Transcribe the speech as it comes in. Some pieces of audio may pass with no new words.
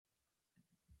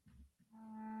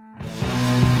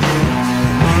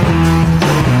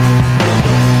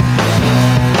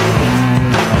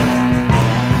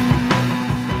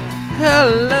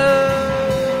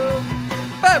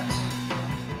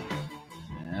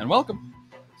and welcome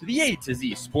to the A to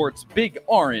Z Sports Big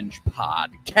Orange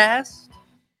Podcast.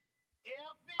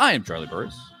 I am Charlie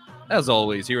Burris, as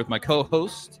always, here with my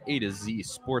co-host, A to Z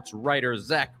Sports writer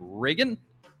Zach Reagan.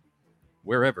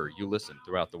 Wherever you listen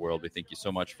throughout the world, we thank you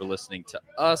so much for listening to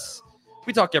us.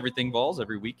 We talk everything Vols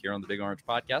every week here on the Big Orange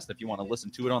Podcast. If you want to listen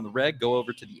to it on the reg, go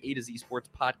over to the A to Z Sports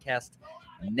Podcast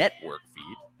Network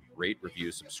feed. Rate,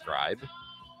 review, subscribe.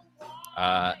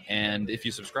 And if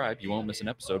you subscribe, you won't miss an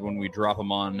episode when we drop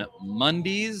them on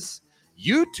Mondays.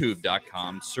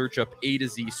 YouTube.com, search up A to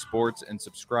Z Sports and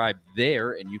subscribe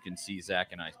there, and you can see Zach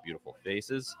and I's beautiful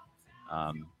faces.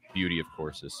 Beauty, of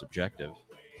course, is subjective.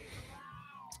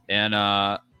 And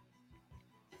at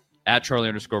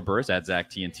Charlie_Burris, at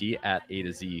Zach TNT, at A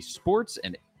to Z Sports,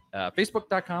 and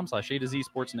Facebook.com/A to Z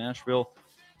Sports Nashville,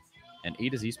 and A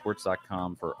to Z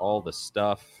Sports.com for all the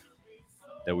stuff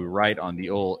that we write on the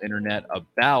old internet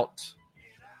about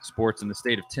sports in the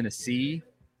state of Tennessee.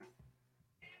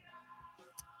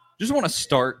 Just want to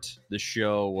start the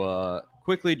show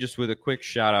quickly, just with a quick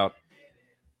shout out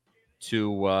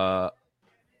to a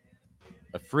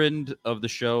friend of the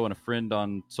show and a friend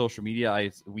on social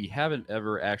media. We haven't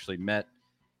ever actually met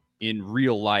in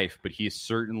real life, but he is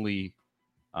certainly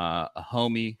a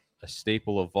homie, a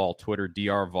staple of Vol Twitter,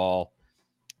 Dr. Vol.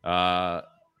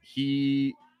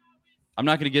 I'm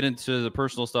not going to get into the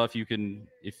personal stuff. You can,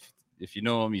 if you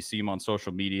know him, you see him on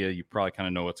social media, you probably kind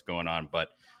of know what's going on. But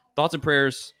thoughts and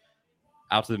prayers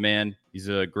out to the man. He's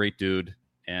a great dude,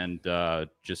 and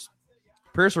just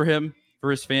prayers for him,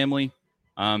 for his family.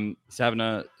 He's having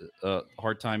a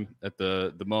hard time at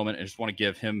the moment. I just want to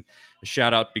give him a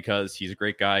shout out because he's a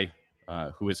great guy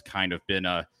who has kind of been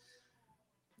a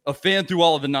fan through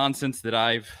all of the nonsense that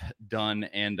I've done,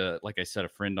 and like I said, a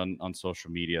friend on social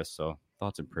media. So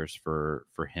thoughts and prayers for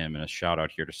him, and a shout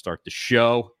out here to start the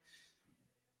show.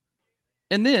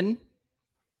 And then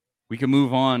we can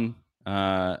move on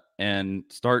and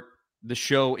start the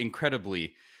show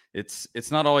incredibly. It's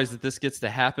not always that this gets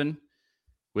to happen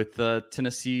with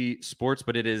Tennessee sports,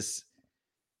 but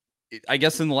I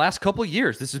guess in the last couple of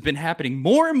years, this has been happening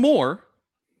more and more.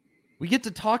 We get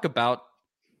to talk about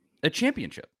a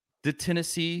championship that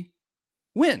Tennessee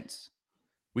wins.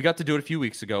 We got to do it a few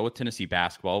weeks ago with Tennessee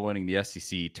basketball winning the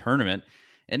SEC tournament.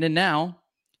 And then now,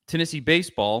 Tennessee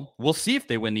baseball, we'll see if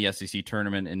they win the SEC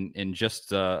tournament in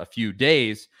just a few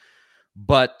days.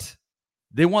 But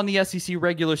they won the SEC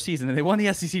regular season, and they won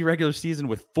the SEC regular season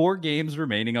with 4 games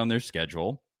remaining on their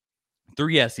schedule,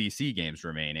 3 SEC games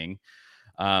remaining.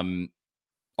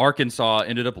 Arkansas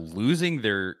ended up losing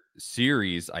their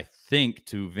series, I think,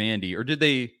 to Vandy. Or did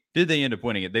they end up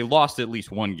winning it? They lost at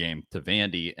least one game to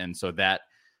Vandy, and so that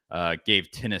gave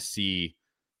Tennessee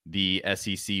the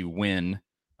SEC win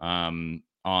on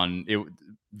it.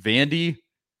 Vandy,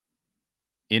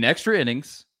 in extra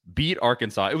innings, beat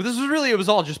Arkansas. It was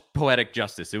all just poetic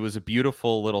justice. It was a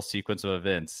beautiful little sequence of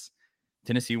events.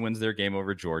 Tennessee wins their game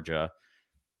over Georgia.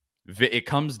 It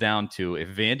comes down to, if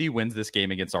Vandy wins this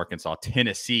game against Arkansas,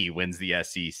 Tennessee wins the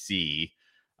SEC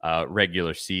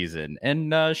regular season.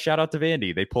 And shout out to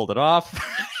Vandy. They pulled it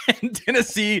off. And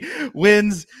Tennessee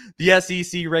wins the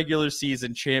SEC regular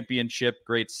season championship.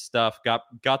 Great stuff.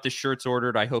 Got the shirts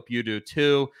ordered. I hope you do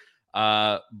too.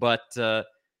 But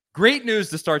great news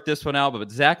to start this one out.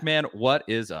 But Zach, man, what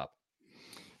is up?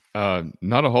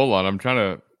 Not a whole lot.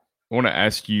 I want to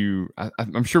ask you,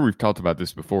 I'm sure we've talked about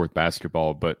this before with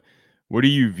basketball, but what do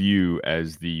you view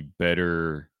as the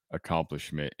better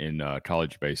accomplishment in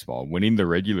college baseball? Winning the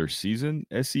regular season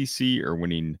SEC or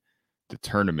winning the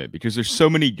tournament? Because there's so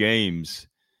many games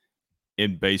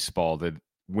in baseball that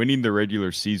winning the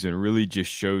regular season really just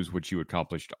shows what you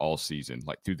accomplished all season,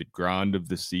 like through the grind of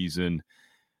the season,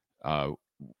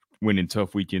 winning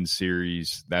tough weekend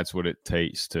series. That's what it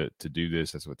takes to do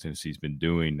this. That's what Tennessee's been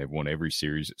doing. They've won every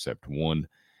series except one.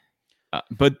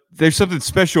 But there's something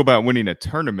special about winning a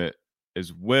tournament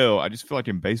as well. I just feel like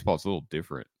in baseball it's a little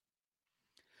different.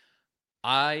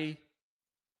 I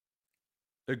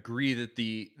agree that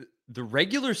the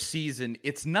regular season,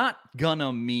 it's not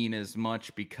gonna mean as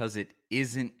much because it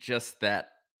isn't just that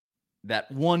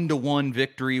 1-1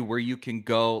 victory where you can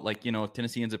go, like, if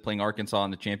Tennessee ends up playing Arkansas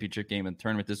in the championship game in the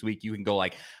tournament this week, you can go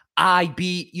like, I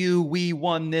beat you, we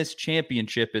won this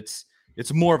championship. It's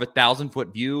more of a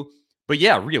 1,000-foot view. But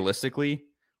yeah, realistically,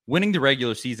 winning the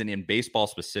regular season in baseball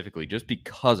specifically, just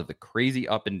because of the crazy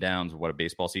up and downs of what a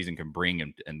baseball season can bring,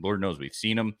 and Lord knows we've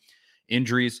seen them,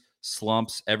 injuries,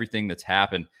 slumps, everything that's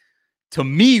happened. To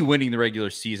me, winning the regular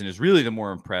season is really the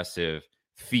more impressive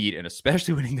feat, and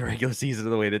especially winning the regular season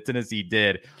the way that Tennessee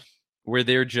did, where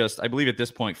they're just, I believe at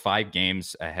this point, 5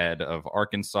 games ahead of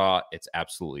Arkansas. It's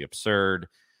absolutely absurd.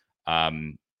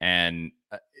 and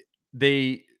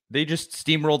they just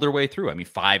steamrolled their way through. I mean,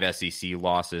 5 SEC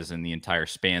losses in the entire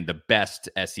span. The best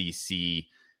SEC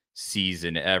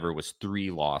season ever was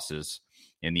 3 losses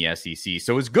in the SEC.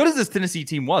 So as good as this Tennessee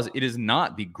team was, it is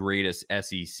not the greatest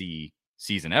SEC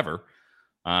season ever.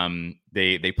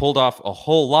 They pulled off a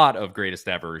whole lot of greatest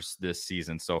evers this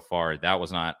season so far. That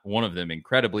was not one of them,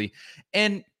 incredibly.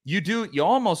 And you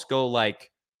almost go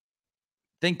like,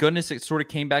 thank goodness it sort of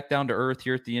came back down to earth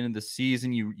here at the end of the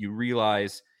season. You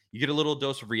realize you get a little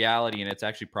dose of reality, and it's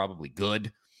actually probably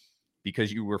good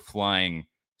because you were flying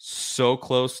so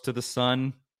close to the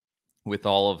sun with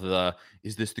all of the,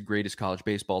 is this the greatest college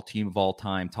baseball team of all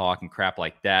time talk and crap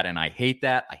like that. And I hate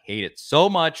that. I hate it so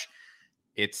much.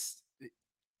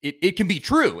 It can be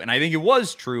true. And I think it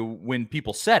was true when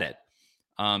people said it.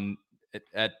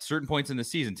 At certain points in the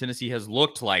season, Tennessee has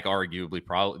looked like arguably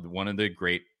probably one of the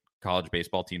great college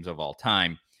baseball teams of all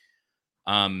time.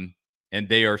 And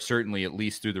they are certainly, at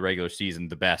least through the regular season,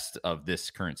 the best of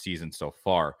this current season so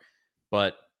far.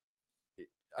 But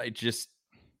I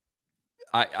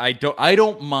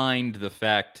don't mind the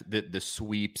fact that the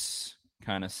sweeps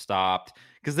kind of stopped,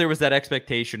 because there was that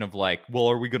expectation of like, well,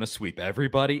 are we going to sweep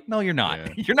everybody? No, you're not.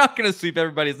 Yeah. You're not going to sweep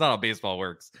everybody. It's not how baseball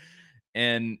works.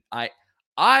 And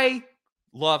I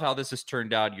love how this has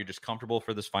turned out. You're just comfortable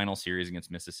for this final series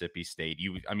against Mississippi State.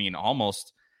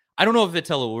 Almost, I don't know if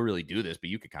Vitello will really do this,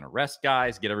 but you could kind of rest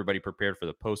guys, get everybody prepared for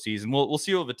the postseason. We'll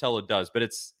see what Vitello does, but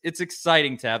it's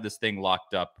exciting to have this thing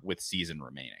locked up with season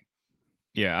remaining.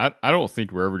 Yeah, I don't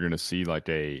think we're ever going to see like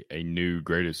a new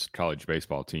greatest college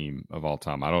baseball team of all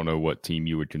time. I don't know what team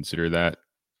you would consider that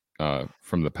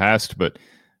from the past, but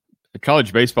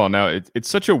college baseball now, it's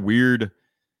such a weird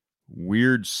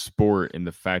sport in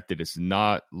the fact that it's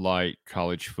not like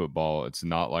college football. It's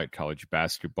not like college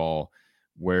basketball,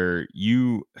 where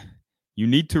you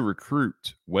need to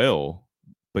recruit well,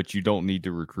 but you don't need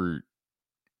to recruit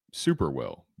super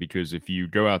well, because if you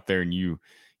go out there and you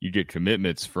get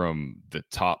commitments from the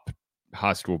top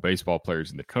high school baseball players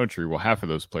in the country, well, half of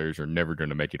those players are never going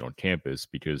to make it on campus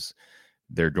because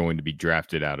they're going to be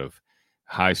drafted out of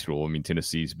high school. I mean,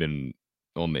 Tennessee's been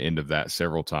on the end of that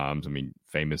several times. I mean,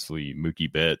 famously,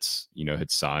 Mookie Betts, had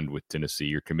signed with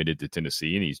Tennessee or committed to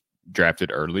Tennessee, and he's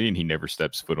drafted early and he never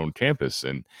steps foot on campus.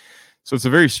 And so it's a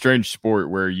very strange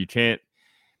sport where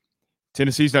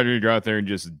Tennessee's not going to go out there and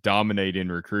just dominate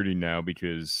in recruiting now,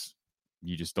 because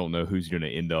you just don't know who's going to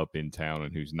end up in town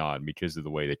and who's not. And because of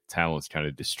the way the talent's kind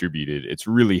of distributed, it's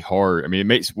really hard. I mean, it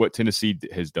makes what Tennessee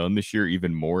has done this year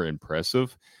even more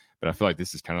impressive. But I feel like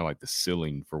this is kind of like the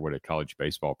ceiling for what a college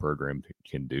baseball program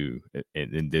can do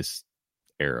in this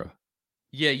era.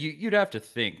 Yeah, you'd have to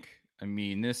think. I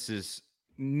mean, this is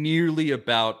nearly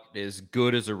about as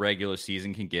good as a regular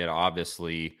season can get.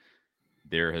 Obviously,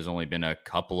 there has only been a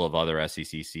couple of other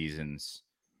SEC seasons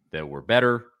that were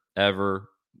better ever.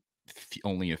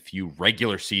 Only a few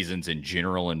regular seasons in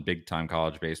general in big-time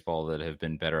college baseball that have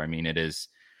been better. I mean, it is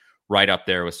right up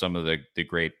there with some of the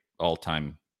great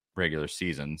all-time regular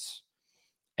seasons.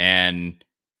 And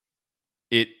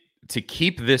to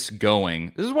keep this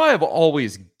going, this is why I've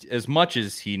always, as much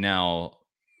as he now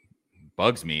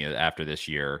bugs me after this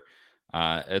year,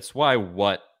 it's why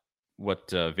what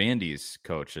Vandy's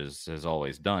coach has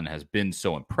always done has been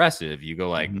so impressive. You go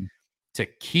like,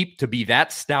 to be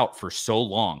that stout for so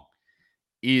long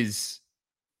is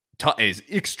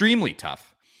extremely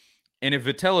tough. And if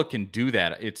Vitello can do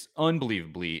that, it's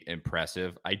unbelievably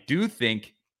impressive. I do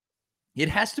think it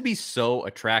has to be so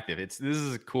attractive. This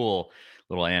is a cool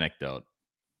little anecdote.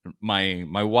 My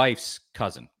wife's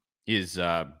cousin is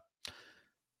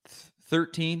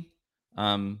 13,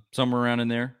 somewhere around in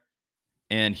there,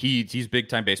 and he's big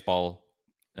time baseball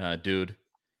dude,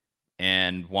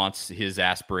 and his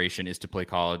aspiration is to play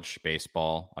college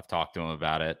baseball. I've talked to him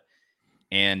about it.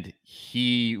 And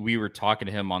we were talking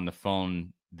to him on the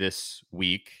phone this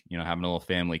week, having a little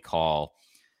family call.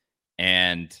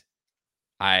 And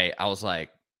I was like,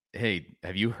 hey,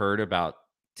 have you heard about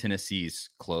Tennessee's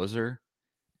closer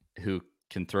who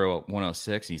can throw a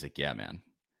 106? And he's like, yeah, man,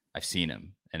 I've seen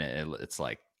him. And it's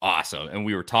like awesome. And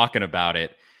we were talking about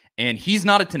it. And he's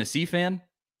not a Tennessee fan.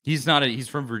 He's a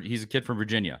kid from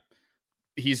Virginia.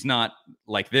 He's not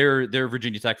like they're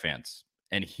Virginia Tech fans.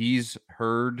 And he's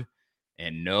heard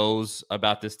and knows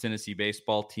about this Tennessee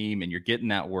baseball team, and you're getting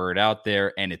that word out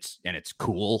there, and it's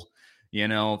cool,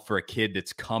 for a kid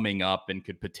that's coming up and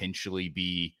could potentially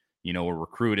be, a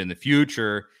recruit in the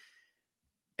future.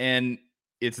 And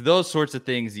it's those sorts of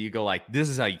things that you go like, this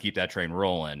is how you keep that train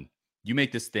rolling. You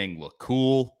make this thing look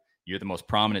cool. You're the most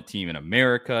prominent team in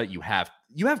America. You have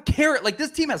like this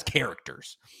team has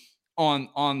characters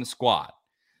on the squad.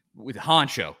 with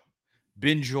Honcho,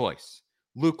 Ben Joyce,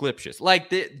 Luke Lipschitz, like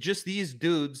just these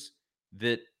dudes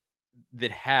that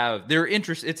have their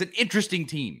interest. It's an interesting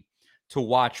team to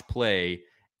watch play,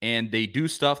 and they do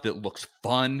stuff that looks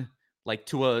fun. Like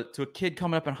to a kid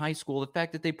coming up in high school, the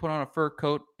fact that they put on a fur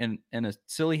coat and a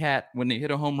silly hat when they hit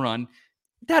a home run,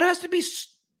 that has to be.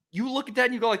 You look at that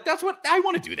and you go like, "That's what I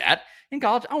want to do." That in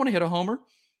college, I want to hit a homer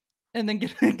and then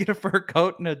get a fur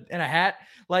coat and a hat.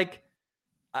 Like,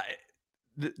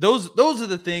 those are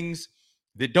the things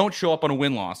that don't show up on a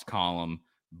win-loss column,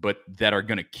 but that are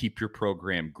going to keep your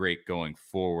program great going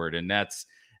forward. And it's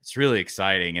really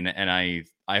exciting. And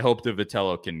I hope that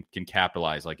Vitello can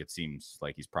capitalize like it seems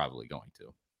like he's probably going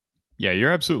to. Yeah,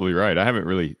 you're absolutely right. I haven't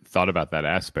really thought about that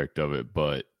aspect of it,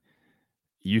 but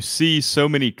you see so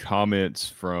many comments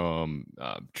from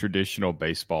traditional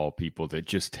baseball people that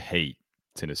just hate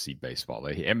Tennessee baseball.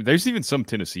 I mean, there's even some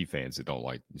Tennessee fans that don't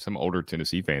like, some older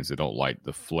Tennessee fans that don't like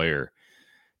the flair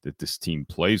that this team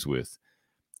plays with.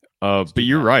 But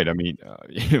you're right. I mean,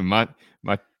 my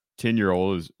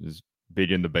 10-year-old is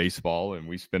big into baseball, and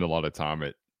we spend a lot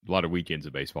of weekends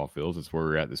at baseball fields. That's where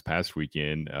we're at this past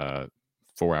weekend,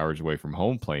 4 hours away from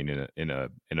home, playing in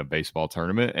a baseball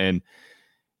tournament. And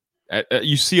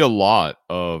you see a lot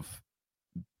of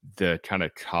the kind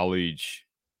of college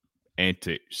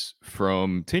antics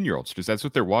from 10-year-olds because that's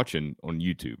what they're watching on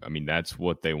YouTube. I mean, that's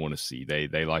what they want to see.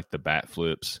 They like the bat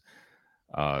flips.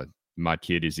 My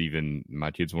kid's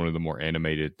one of the more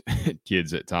animated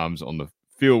kids at times on the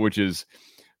field, which is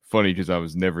funny because I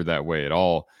was never that way at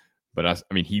all. But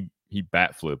I mean, he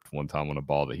bat flipped one time on a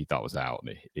ball that he thought was out,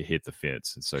 and it hit the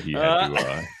fence, and so he had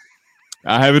to.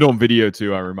 I have it on video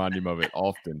too. I remind him of it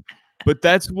often. But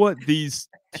that's what these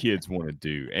kids want to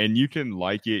do, and you can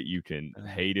like it, you can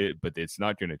hate it, but it's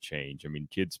not going to change. I mean,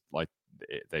 kids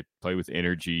they play with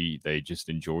energy. They just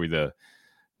enjoy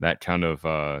that kind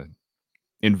of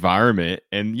environment,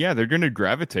 and yeah, they're going to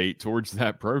gravitate towards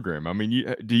that program. I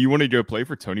mean, do you want to go play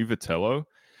for Tony Vitello,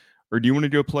 or do you want to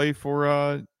go play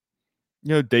for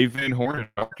Dave Van Horn in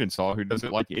Arkansas, who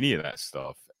doesn't like any of that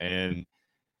stuff? And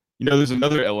there's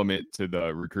another element to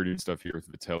the recruiting stuff here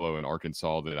with Vitello in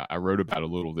Arkansas that I wrote about a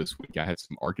little this week. I had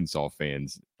some Arkansas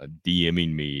fans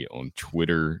DMing me on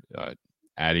Twitter,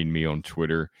 adding me on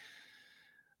Twitter,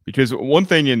 because one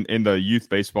thing in the youth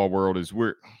baseball world is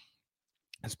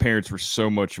as parents, we're so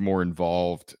much more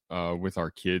involved with our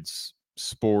kids'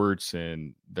 sports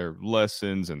and their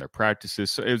lessons and their practices.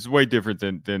 So it's way different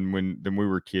than when we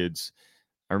were kids.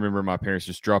 I remember my parents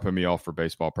just dropping me off for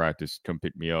baseball practice, come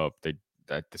pick me up.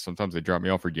 Sometimes they drop me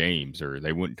off for games, or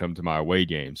they wouldn't come to my away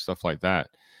games, stuff like that.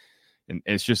 And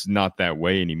it's just not that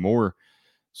way anymore.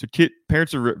 So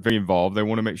parents are very involved. They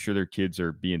want to make sure their kids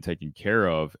are being taken care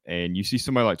of. And you see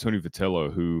somebody like Tony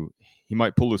Vitello, who he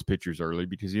might pull his pitchers early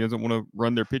because he doesn't want to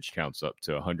run their pitch counts up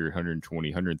to 100, 120,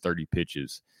 130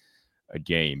 pitches a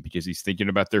game, because he's thinking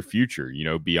about their future,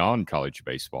 beyond college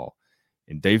baseball.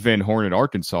 And Dave Van Horn at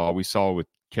Arkansas, we saw with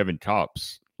Kevin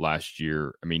Kopps last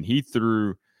year. I mean, he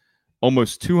threw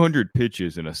almost 200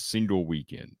 pitches in a single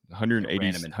weekend,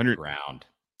 180, 100 ground.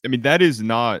 I mean, that is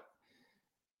not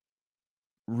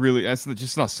really, that's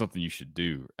just not something you should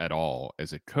do at all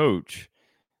as a coach.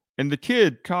 And the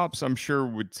kid, Kopps, I'm sure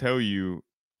would tell you,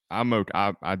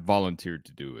 I volunteered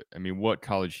to do it. I mean, what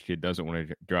college kid doesn't want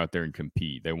to go out there and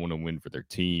compete? They want to win for their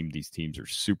team. These teams are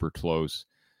super close.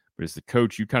 But as the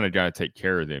coach, you kind of got to take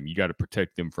care of them. You got to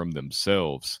protect them from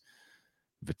themselves.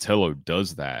 Vitello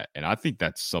does that, and I think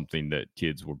that's something that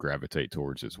kids will gravitate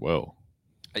towards as well.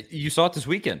 You saw it this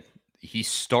weekend. He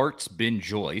starts Ben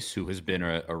Joyce, who has been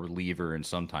a reliever and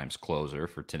sometimes closer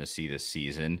for Tennessee this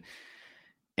season.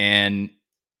 And,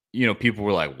 people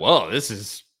were like, whoa, this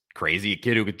is crazy. A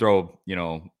kid who could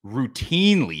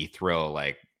routinely throw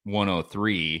like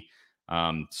 103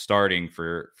 starting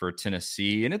for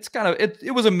Tennessee. And it's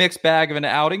it was a mixed bag of an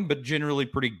outing, but generally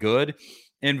pretty good.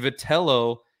 And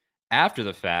Vitello, after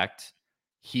the fact,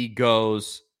 he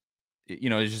goes,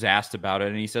 he's just asked about it,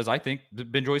 and he says, I think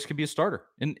Ben Joyce could be a starter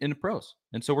in the pros.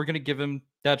 And so we're going to give him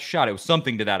that shot. It was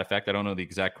something to that effect. I don't know the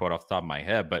exact quote off the top of my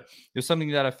head, but it was something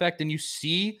to that effect. And you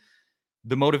see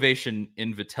the motivation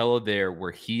in Vitello there,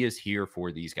 where he is here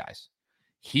for these guys.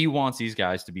 He wants these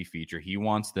guys to be featured. He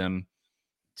wants them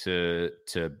to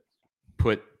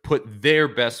put their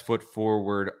best foot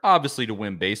forward, obviously to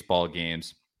win baseball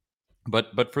games,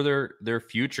 but for their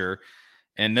future.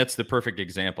 And that's the perfect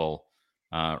example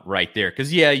right there.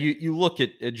 Because, you look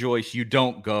at Joyce, you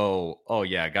don't go, oh,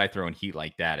 yeah, a guy throwing heat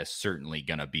like that is certainly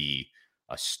going to be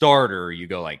a starter. You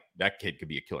go like, that kid could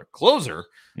be a killer closer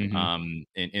in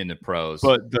the pros.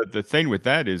 But the thing with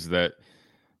that is that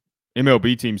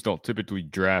MLB teams don't typically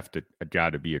draft a guy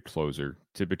to be a closer.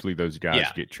 Typically, those guys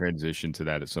Yeah. get transitioned to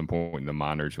that at some point in the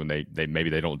minors when they maybe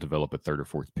they don't develop a third or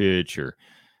fourth pitch, or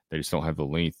they just don't have the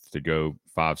length to go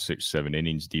 5, 6, 7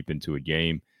 innings deep into a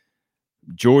game.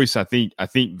 Joyce, I think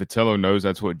Vitello knows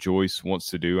that's what Joyce wants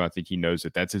to do. I think he knows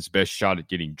that that's his best shot at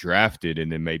getting drafted,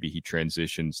 and then maybe he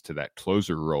transitions to that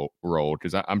closer role.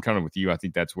 Because I'm kind of with you. I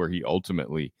think that's where he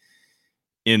ultimately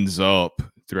ends up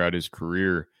throughout his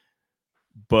career.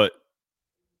 But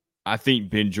I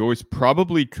think Ben Joyce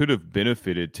probably could have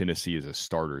benefited Tennessee as a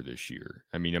starter this year.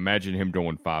 I mean, imagine him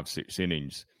going 5, 6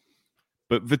 innings.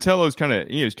 But Vitello's kind of,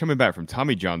 he's coming back from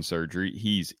Tommy John surgery.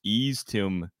 He's eased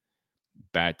him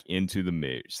back into the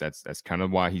mix. That's kind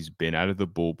of why he's been out of the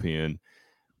bullpen,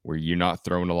 where you're not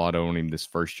throwing a lot on him this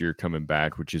first year coming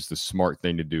back, which is the smart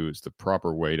thing to do. It's the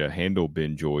proper way to handle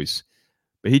Ben Joyce.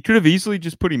 But he could have easily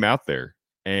just put him out there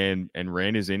and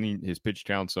ran his pitch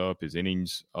counts up, his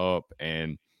innings up,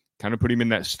 and kind of put him in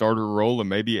that starter role. And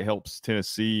maybe it helps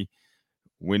Tennessee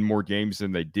win more games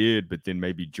than they did. But then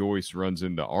maybe Joyce runs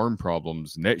into arm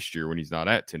problems next year when he's not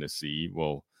at Tennessee.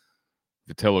 Well,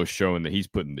 Vitello's showing that he's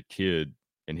putting the kid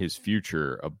and his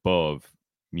future above,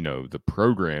 the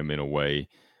program in a way,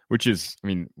 which is, I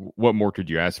mean, what more could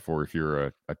you ask for if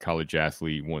you're a college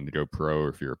athlete wanting to go pro, or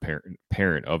if you're a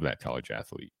parent of that college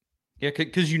athlete? Yeah,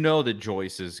 because that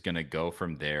Joyce is going to go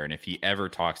from there. And if he ever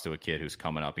talks to a kid who's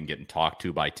coming up and getting talked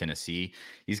to by Tennessee,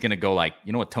 he's going to go like,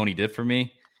 you know what Tony did for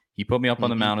me? He put me up on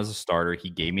the mound as a starter.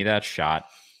 He gave me that shot,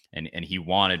 and he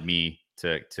wanted me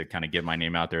to kind of get my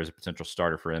name out there as a potential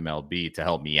starter for MLB to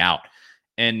help me out.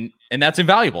 And that's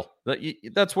invaluable.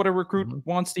 That's what a recruit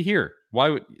wants to hear. Why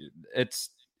would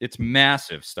it's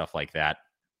massive stuff like that.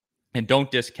 And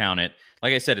don't discount it.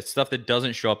 Like I said, it's stuff that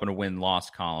doesn't show up in a win-loss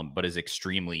column, but is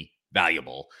extremely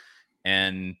valuable.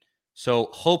 And so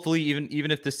hopefully,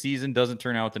 even if the season doesn't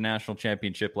turn out with the national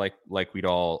championship like we'd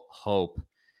all hope,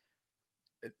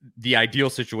 the ideal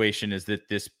situation is that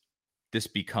this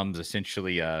becomes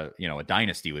essentially a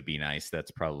dynasty would be nice.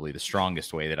 That's probably the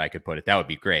strongest way that I could put it. That would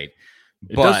be great.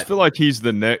 It does feel like he's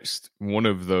the next one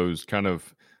of those kind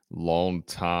of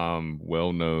long-time,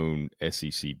 well-known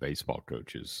SEC baseball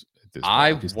coaches at this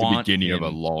point. It's the beginning of a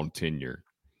long tenure.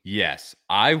 Yes,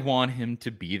 I want him to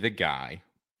be the guy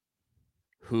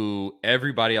who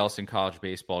everybody else in college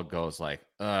baseball goes like,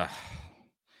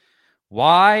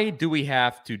 why do we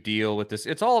have to deal with this?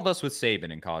 It's all of us with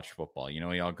Saban in college football.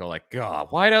 We all go like, God,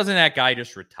 why doesn't that guy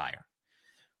just retire?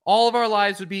 All of our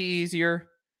lives would be easier.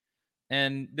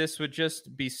 And this would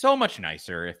just be so much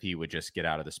nicer if he would just get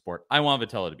out of the sport. I want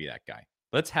Vitello to be that guy.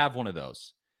 Let's have one of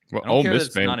those. Well, I don't care that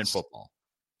it's not in football.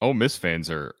 Ole Miss fans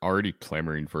are already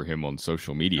clamoring for him on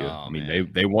social media.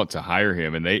 They want to hire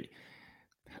him, and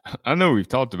I know we've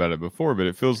talked about it before, but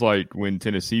it feels like when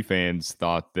Tennessee fans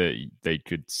thought that they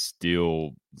could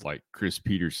steal like Chris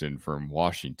Peterson from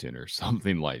Washington or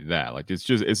something like that. Like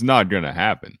it's not going to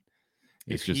happen.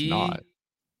 It's just not.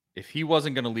 If he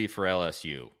wasn't going to leave for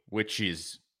LSU, which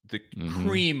is the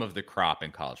cream of the crop in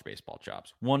college baseball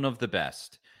jobs, one of the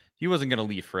best, he wasn't going to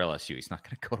leave for LSU. He's not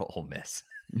going to go to Ole Miss.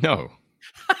 No.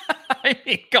 I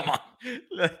mean, come on.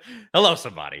 Hello,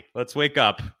 somebody. Let's wake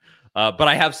up. But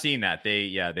I have seen that.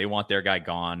 They want their guy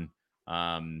gone.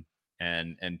 And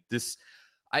this,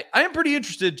 I am pretty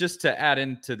interested, just to add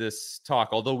into this talk,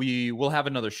 although we will have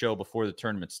another show before the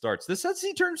tournament starts. This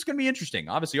SEC tournament's going to be interesting.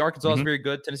 Obviously, Arkansas is very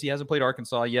good. Tennessee hasn't played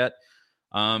Arkansas yet.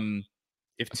 Just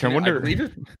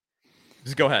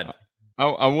go ahead.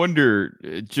 I wonder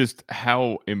just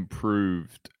how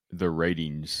improved the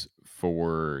ratings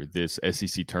for this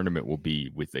SEC tournament will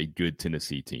be with a good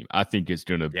Tennessee team. I think it's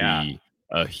going to be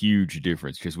a huge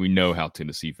difference, because we know how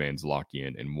Tennessee fans lock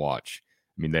in and watch.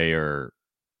 I mean, they are,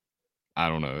 I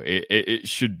don't know, it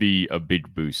should be a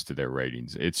big boost to their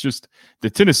ratings. It's just the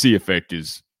Tennessee effect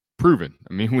is proven.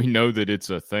 I mean, we know that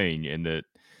it's a thing, and that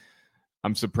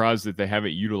I'm surprised that they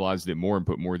haven't utilized it more and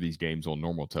put more of these games on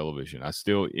normal television.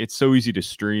 It's so easy to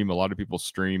stream. A lot of people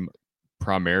stream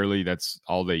primarily. That's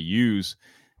all they use.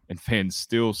 And fans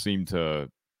still seem to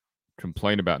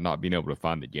complain about not being able to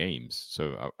find the games.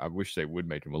 So I wish they would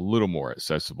make them a little more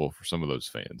accessible for some of those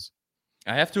fans.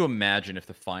 I have to imagine if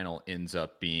the final ends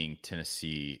up being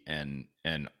Tennessee and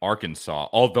Arkansas,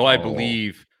 although I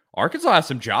believe Arkansas has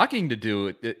some jockeying to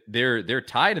do. They're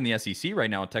tied in the SEC right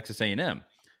now with Texas A&M.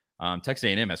 Texas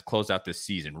A&M has closed out this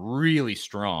season really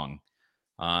strong,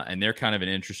 and they're kind of an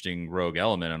interesting rogue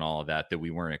element in all of that we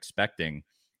weren't expecting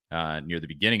near the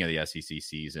beginning of the SEC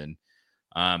season.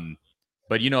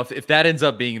 But, if that ends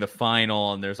up being the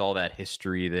final and there's all that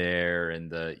history there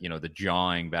and the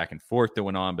jawing back and forth that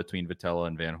went on between Vitello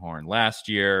and Van Horn last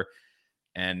year.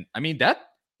 And I mean,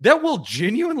 that will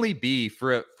genuinely be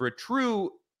for a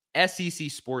true SEC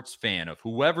sports fan of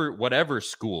whatever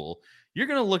school, you're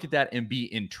going to look at that and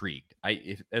be intrigued.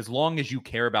 As long as you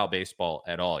care about baseball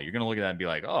at all, you're going to look at that and be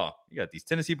like, oh, you got these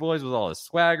Tennessee boys with all this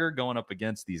swagger going up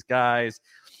against these guys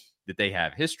that they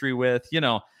have history with.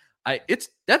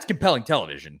 That's compelling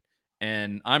television.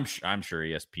 And I'm sure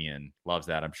ESPN loves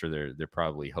that. I'm sure they're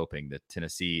probably hoping that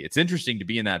Tennessee. It's interesting to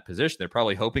be in that position. They're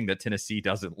probably hoping that Tennessee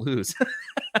doesn't lose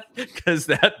because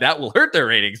that will hurt their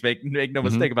ratings. Make no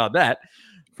mistake about that.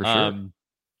 For sure.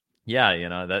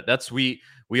 That's we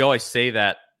always say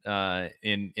that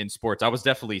in sports. I was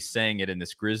definitely saying it in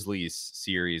this Grizzlies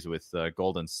series with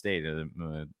Golden State, a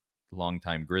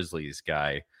longtime Grizzlies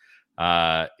guy.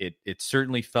 It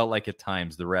certainly felt like at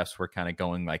times the refs were kind of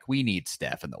going like, we need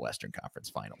Steph in the Western Conference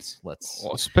Finals.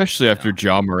 Especially after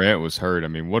Ja Morant was hurt. I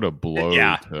mean, what a blow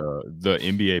to the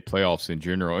NBA playoffs in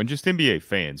general and just NBA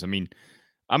fans. I mean,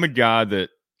 I'm a guy that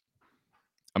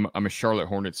I'm a Charlotte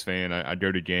Hornets fan. I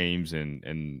go to games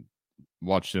and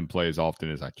watch them play as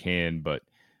often as I can. But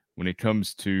when it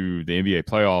comes to the NBA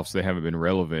playoffs, they haven't been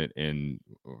relevant in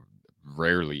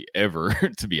rarely ever,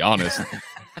 to be honest.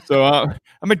 So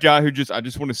I'm a guy who I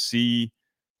just want to see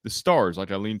the stars.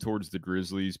 Like I lean towards the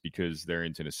Grizzlies because they're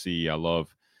in Tennessee. I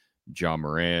love Ja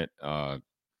Morant,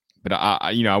 but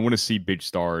I want to see big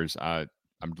stars.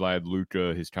 I'm glad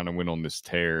Luka has kind of went on this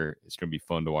tear. It's going to be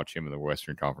fun to watch him in the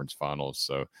Western Conference Finals.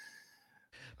 So,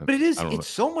 but it's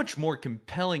so much more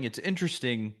compelling. It's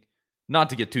interesting.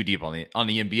 Not to get too deep on the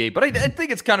NBA, but I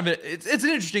think it's kind of it's an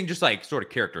interesting, just like sort of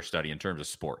character study in terms of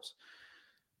sports.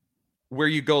 Where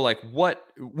you go like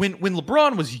when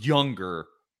LeBron was younger,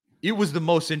 it was the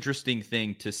most interesting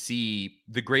thing to see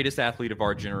the greatest athlete of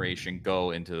our generation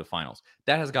go into the finals.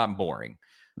 That has gotten boring.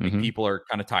 Like people are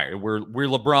kind of tired. We're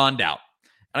LeBron'd out.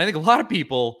 And I think a lot of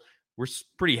people were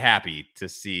pretty happy to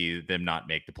see them not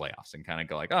make the playoffs and kind of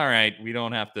go like, all right, we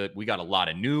got a lot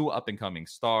of new up and coming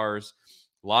stars,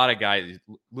 a lot of guys,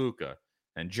 Luka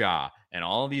and Ja and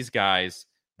all of these guys.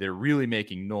 They're really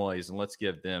making noise, and let's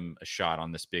give them a shot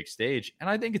on this big stage. And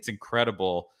I think it's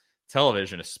incredible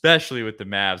television, especially with the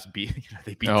Mavs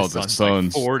they beat the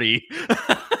Suns by 40.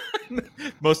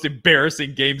 Most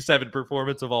embarrassing Game 7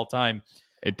 performance of all time.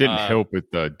 It didn't help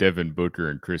with Devin Booker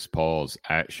and Chris Paul's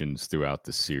actions throughout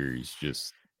the series.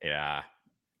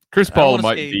 Chris Paul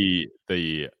might be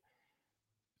the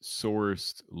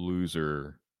sorest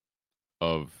loser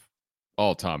of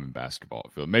all time in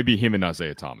basketball. Maybe him and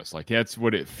Isaiah Thomas. Like that's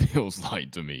what it feels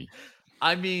like to me.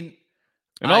 I mean,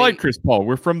 and I like Chris Paul.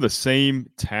 We're from the same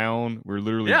town. We're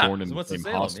literally born in the same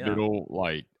hospital,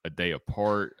 like a day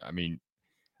apart. I mean,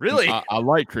 really, I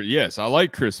like Chris. Yes, I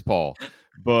like Chris Paul,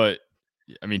 but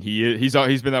I mean, he's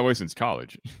been that way since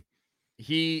college.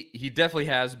 He definitely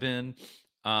has been.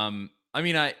 I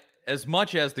mean, as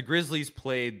much as the Grizzlies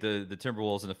played the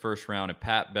Timberwolves in the first round, and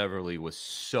Pat Beverly was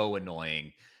so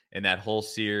annoying. In that whole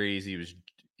series, he was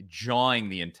jawing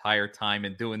the entire time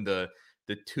and doing the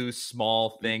too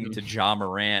small thing to Ja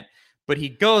Morant. But he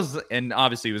goes, and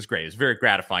obviously it was great. It was very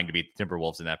gratifying to beat the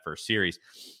Timberwolves in that first series.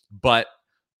 But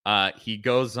he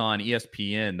goes on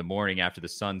ESPN the morning after the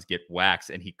Suns get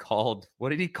waxed, and what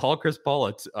did he call Chris Paul?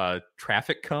 A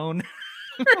traffic cone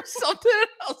or something?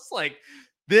 I was like,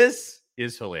 this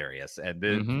is hilarious.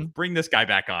 And bring this guy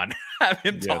back on. Have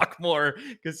him talk more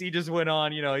because he just went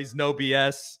on, he's no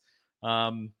BS.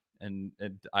 And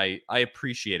I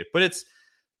appreciate it, but it's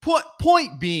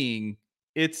point being,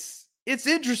 it's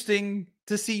interesting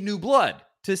to see new blood,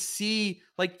 to see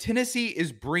like Tennessee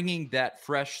is bringing that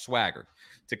fresh swagger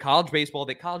to college baseball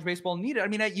that college baseball needed. I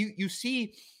mean, you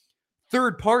see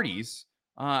third parties.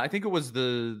 I think it was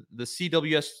the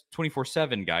CWS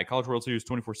 24/7 guy, College World Series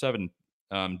 24/7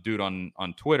 dude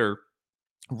on Twitter,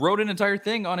 wrote an entire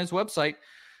thing on his website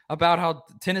about how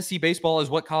Tennessee baseball is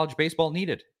what college baseball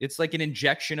needed. It's like an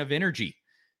injection of energy.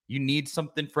 You need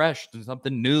something fresh,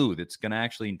 something new that's going to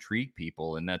actually intrigue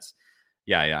people. And that's,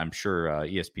 I'm sure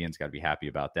ESPN's got to be happy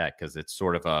about that because it's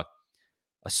sort of a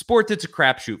sport that's a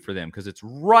crapshoot for them because it's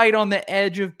right on the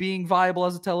edge of being viable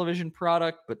as a television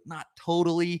product, but not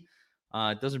totally.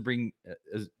 It doesn't bring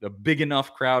a big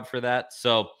enough crowd for that.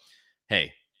 So,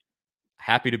 hey,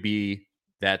 happy to be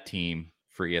that team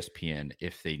for ESPN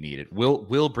if they need it.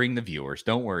 We'll bring the viewers.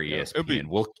 Don't worry, ESPN.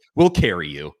 We'll carry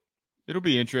you. It'll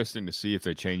be interesting to see if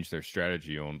they change their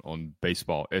strategy on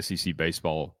baseball, SEC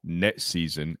baseball next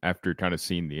season after kind of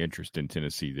seeing the interest in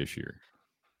Tennessee this year.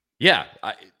 Yeah,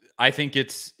 I think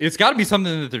it's got to be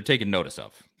something that they're taking notice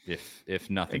of. If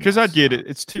nothing, because I get it.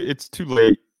 It's too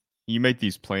late. You make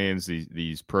these plans,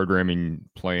 these programming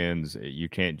plans. You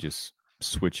can't just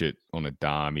switch it on a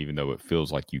dime, even though it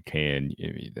feels like you can. I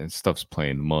mean, that stuff's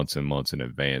playing months and months in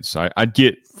advance. So I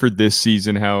get for this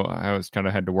season how it's kind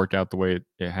of had to work out the way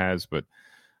it has, but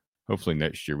hopefully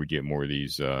next year we get more of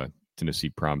these Tennessee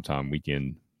primetime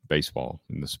weekend baseball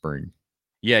in the spring.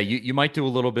 Yeah, you might do a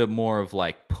little bit more of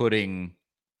like putting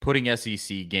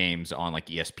SEC games on like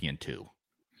ESPN2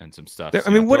 and some stuff. I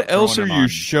mean, what else are you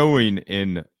showing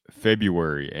in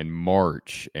February and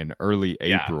March and early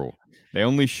April? They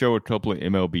only show a couple of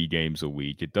MLB games a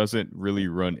week. It doesn't really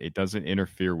it doesn't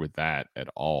interfere with that at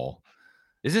all.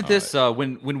 Isn't this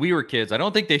when we were kids? I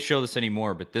don't think they show this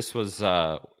anymore, but this was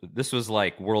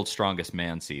like World's Strongest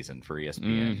Man season for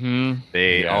ESPN. Mm-hmm.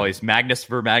 They always Magnus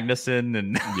for Magnuson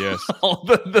and yes, all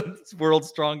the World's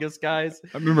Strongest guys.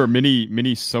 I remember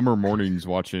many summer mornings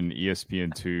watching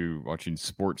ESPN2, watching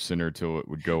Sports Center till it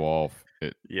would go off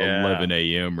at 11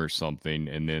 a.m. or something,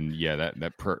 and then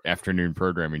that afternoon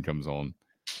programming comes on.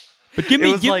 But give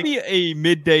me a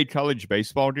midday college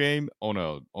baseball game on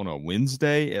a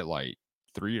Wednesday at like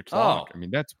 3:00. Oh. I mean,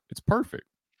 it's perfect.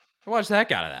 Watch the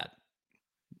heck out of that.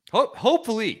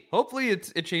 Hopefully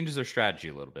it changes their strategy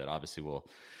a little bit. Obviously,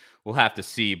 we'll have to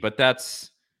see. But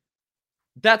that's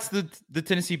the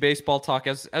Tennessee baseball talk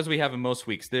as we have in most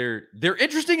weeks. They're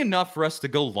interesting enough for us to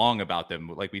go long about them.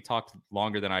 Like we talked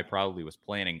longer than I probably was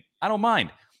planning. I don't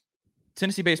mind.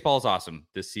 Tennessee baseball is awesome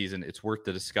this season. It's worth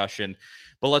the discussion.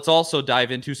 But let's also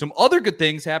dive into some other good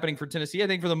things happening for Tennessee. I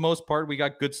think for the most part, we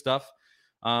got good stuff.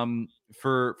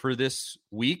 For this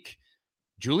week,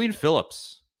 Julian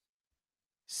Phillips,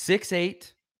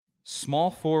 6'8", small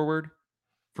forward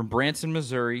from Branson,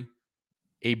 Missouri,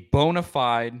 a bona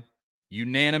fide,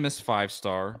 unanimous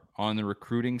 5-star on the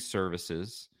recruiting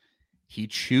services. He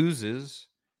chooses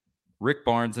Rick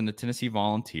Barnes and the Tennessee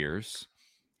Volunteers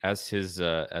as his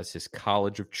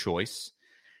college of choice,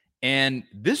 and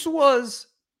this was,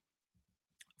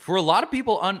 for a lot of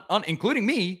people, including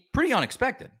me, pretty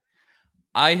unexpected.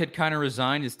 I had kind of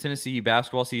resigned as Tennessee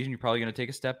basketball season. You're probably going to take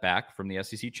a step back from the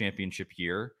SEC championship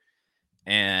year.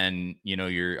 And,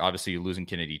 you're losing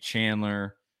Kennedy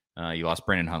Chandler. You lost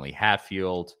Brandon Huntley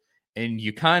Hatfield. And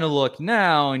you kind of look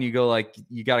now and you go like,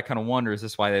 you got to kind of wonder, is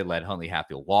this why they let Huntley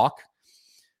Hatfield walk?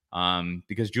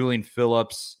 Because Julian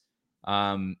Phillips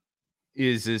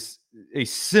is a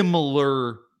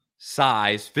similar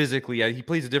size physically. He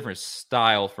plays a different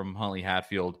style from Huntley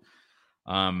Hatfield.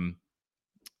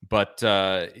 But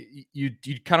you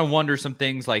kind of wonder some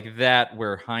things like that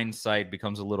where hindsight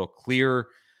becomes a little clearer.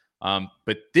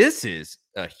 But this is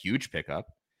a huge pickup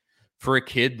for a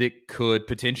kid that could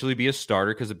potentially be a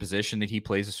starter because the position that he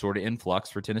plays is sort of in flux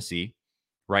for Tennessee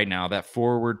right now. That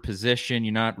forward position,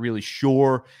 you're not really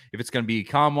sure if it's going to be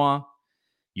Kamwa.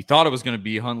 You thought it was going to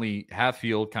be Huntley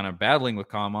Hatfield kind of battling with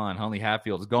Kamwa, and Huntley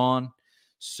Hatfield's gone.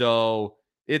 So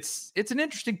it's an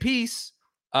interesting piece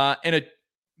and a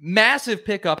massive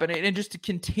pickup and just a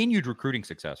continued recruiting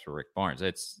success for Rick Barnes.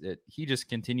 He just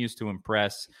continues to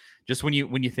impress. Just when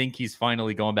you think he's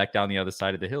finally going back down the other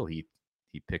side of the hill, he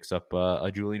picks up a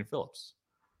Julian Phillips.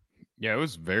 Yeah, it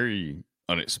was very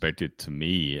unexpected to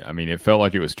me. I mean, it felt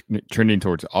like it was trending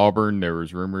towards Auburn. There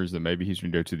was rumors that maybe he's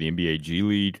going to go to the NBA G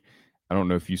League. I don't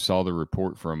know if you saw the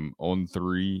report from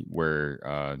On3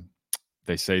 where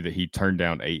they say that he turned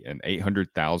down an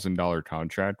 $800,000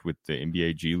 contract with the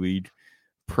NBA G League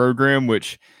program,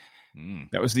 which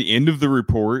that was the end of the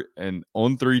report. And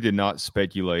On3 did not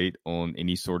speculate on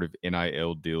any sort of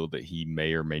NIL deal that he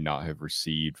may or may not have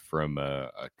received from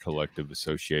a collective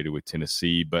associated with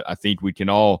Tennessee. But I think we can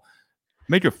all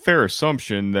make a fair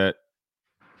assumption that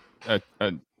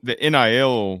the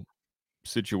NIL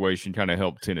situation kind of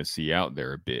helped Tennessee out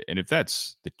there a bit. And if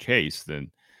that's the case, then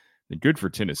good for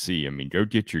Tennessee. I mean, go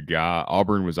get your guy.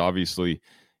 Auburn was obviously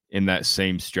in that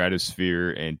same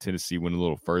stratosphere, and Tennessee went a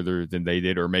little further than they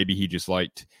did. Or maybe he just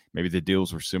maybe the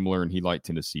deals were similar and he liked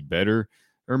Tennessee better.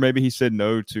 Or maybe he said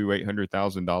no to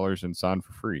 $800,000 and signed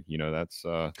for free. That's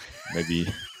maybe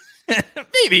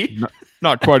maybe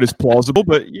not quite as plausible,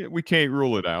 but we can't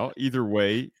rule it out. Either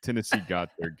way, Tennessee got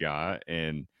their guy,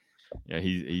 and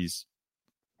he's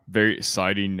very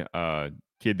exciting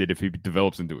kid that if he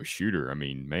develops into a shooter, I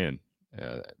mean, man,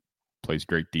 plays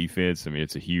great defense. I mean,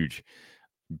 it's a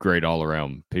great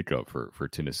all-around pickup for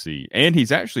Tennessee. And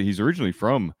he's originally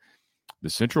from the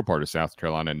central part of South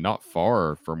Carolina, not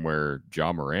far from where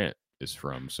Ja Morant is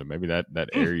from. So maybe that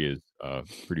area is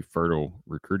pretty fertile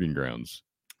recruiting grounds.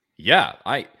 Yeah,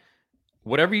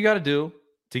 whatever you got to do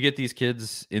to get these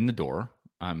kids in the door,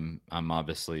 I'm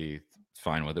obviously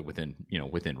fine with it within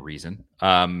reason.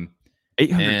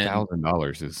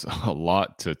 $800,000 is a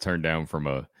lot to turn down from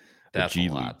a G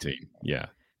League team. Yeah.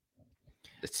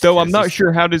 It's So I'm not Tennessee's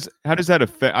sure how does that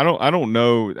affect. I don't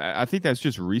know. I think that's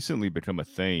just recently become a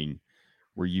thing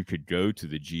where you could go to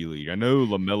the G League. I know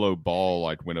LaMelo Ball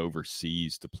like went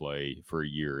overseas to play for a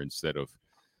year instead of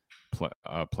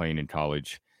playing in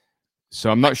college. So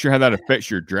I'm I, not sure how that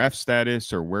affects your draft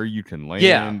status or where you can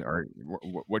yeah. land or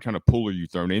what kind of pool are you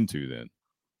thrown into then.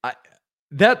 I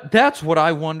that's what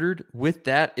I wondered with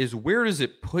that is where does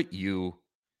it put you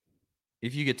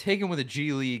if you get taken with a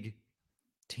G League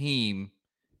team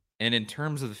and in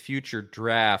terms of the future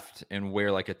draft and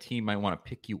where like a team might want to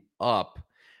pick you up.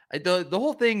 The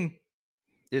whole thing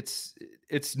it's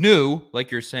it's new like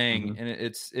you're saying Mm-hmm. and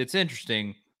it's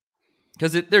interesting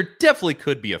because there definitely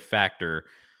could be a factor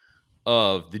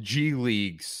of the G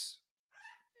Leagues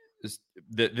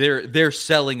their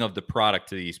selling of the product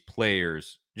to these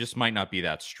players just might not be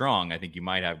that strong. I think you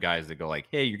might have guys that go like,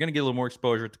 "Hey, you're going to get a little more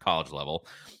exposure at the college level.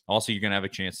 Also, you're going to have a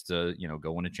chance to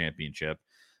go win a championship."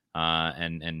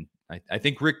 And I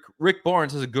think Rick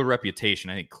Barnes has a good reputation.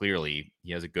 I think clearly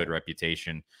he has a good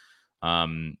reputation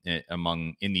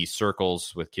among in these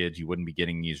circles with kids. You wouldn't be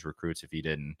getting these recruits if he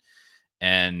didn't.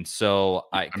 And so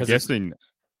I'm guessing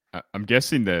I'm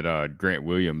guessing that Grant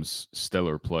Williams'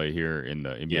 stellar play here in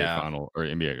the NBA yeah. final or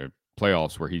NBA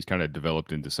playoffs, where he's kind of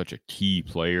developed into such a key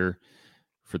player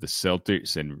for the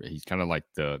Celtics, and he's kind of like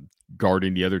the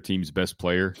guarding the other team's best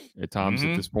player at times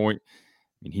at this point.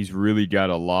 I mean, he's really got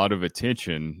a lot of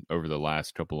attention over the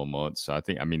last couple of months. So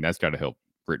I mean, that's got to help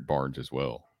Rick Barnes as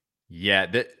well.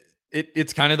 Yeah,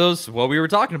 it's kind of those what we were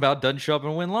talking about doesn't show up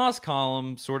in win-loss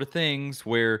column sort of things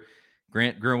where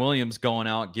Grant Williams going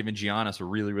out giving Giannis a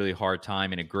really really hard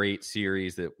time in a great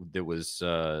series that was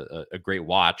a great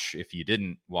watch if you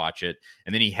didn't watch it,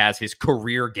 and then he has his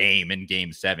career game in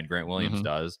Game 7. Grant Williams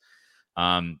does.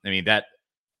 I mean that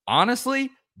honestly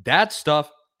that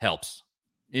stuff helps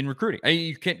in recruiting. I mean,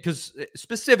 you can't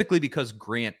specifically because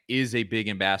Grant is a big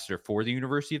ambassador for the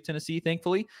University of Tennessee.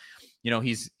 Thankfully.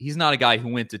 He's not a guy who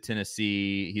went to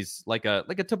Tennessee. He's like a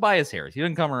Tobias Harris. He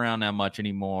doesn't come around that much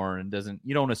anymore and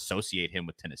you don't associate him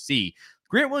with Tennessee.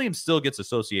 Grant Williams still gets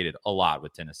associated a lot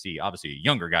with Tennessee. Obviously a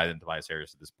younger guy than Tobias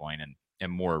Harris at this point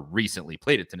and more recently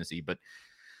played at Tennessee, but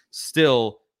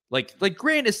still like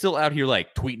Grant is still out here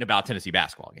like tweeting about Tennessee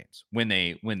basketball games when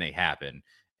they happen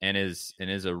and is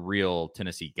a real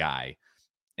Tennessee guy.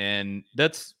 And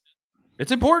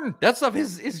it's important. That stuff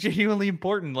is genuinely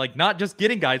important. Like not just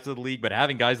getting guys to the league, but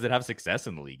having guys that have success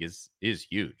in the league is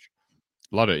huge.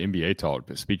 A lot of NBA talk.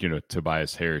 But speaking of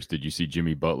Tobias Harris, did you see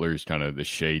Jimmy Butler's kind of the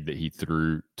shade that he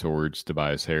threw towards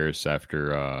Tobias Harris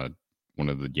after one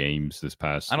of the games this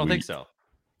past I don't week? think so.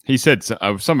 He said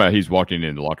somehow he's walking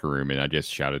in the locker room and I guess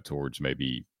shouted towards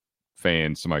maybe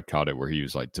fans. Somebody caught it where he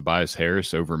was like Tobias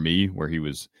Harris over me, where he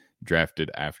was drafted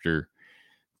after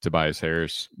Tobias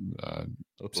Harris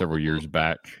several years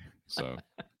back. So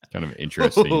kind of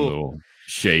interesting little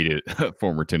shade at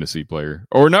former Tennessee player.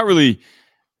 Or not really.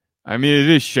 I mean, it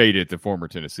is shade at the former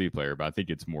Tennessee player, but I think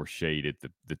it's more shade at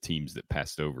the teams that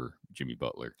passed over Jimmy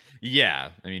Butler. Yeah.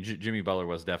 I mean, Jimmy Butler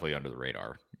was definitely under the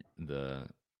radar.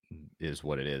 Is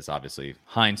what it is. Obviously,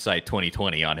 hindsight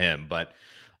 2020 on him. But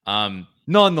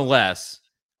nonetheless,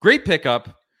 great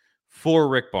pickup for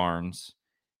Rick Barnes.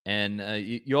 And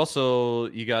you also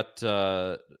got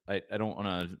I don't want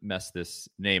to mess this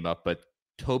name up, but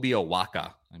Toby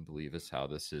Awaka, I believe is how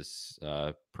this is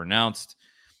pronounced.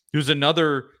 Who's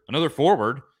another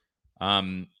forward,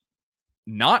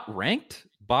 not ranked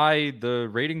by the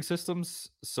rating systems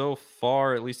so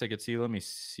far. At least I could see. Let me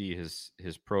see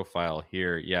his profile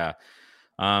here. Yeah.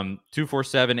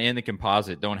 247 and the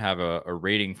composite don't have a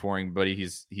rating for him, but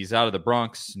he's out of the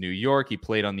Bronx, New York. He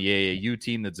played on the AAU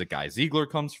team that Zakai Ziegler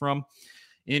comes from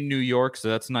in New York. So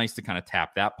that's nice to kind of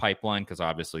tap that pipeline because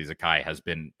obviously Zakai has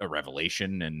been a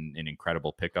revelation and an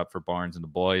incredible pickup for Barnes and the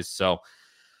boys. So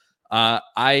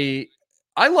I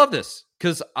love this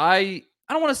because I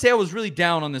don't want to say I was really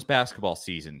down on this basketball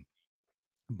season,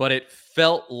 but it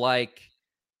felt like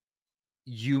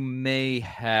you may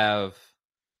have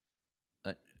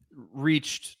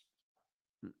reached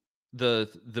the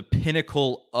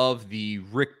pinnacle of the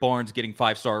Rick Barnes getting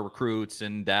 5-star recruits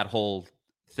and that whole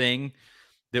thing.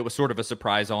 That was sort of a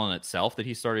surprise all in itself that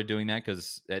he started doing that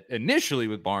because initially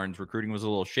with Barnes recruiting was a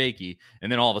little shaky, and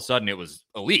then all of a sudden it was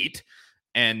elite.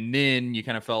 And then you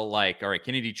kind of felt like, all right,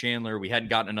 Kennedy Chandler, we hadn't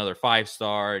gotten another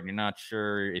 5-star, and you're not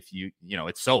sure if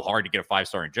it's so hard to get a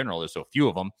 5-star in general. There's so few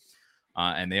of them,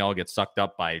 and they all get sucked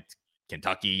up by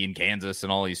Kentucky and Kansas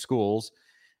and all these schools.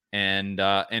 And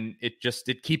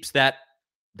it keeps that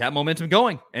momentum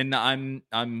going, and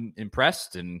I'm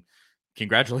impressed, and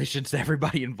congratulations to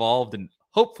everybody involved, and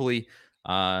hopefully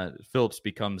Phillips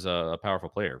becomes a powerful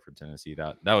player for Tennessee.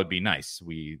 That would be nice.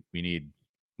 We need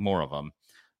more of them,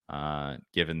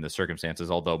 given the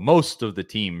circumstances. Although most of the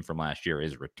team from last year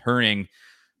is returning,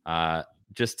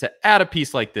 just to add a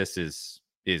piece like this is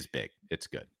big. It's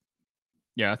good.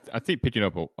 Yeah, I think picking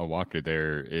up a Walker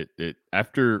there, it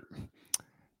after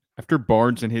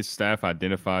Barnes and his staff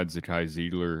identified Zakai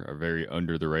Ziegler, a very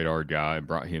under the radar guy, and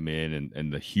brought him in,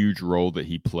 and the huge role that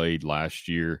he played last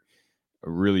year, a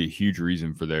really huge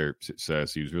reason for their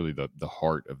success. He was really the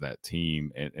heart of that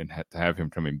team, and to have him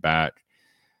coming back.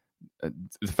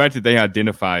 The fact that they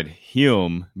identified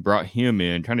him, brought him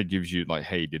in, kind of gives you like,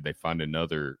 hey, did they find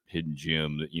another hidden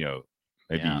gem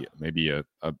that, maybe a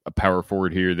power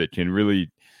forward here that can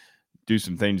really do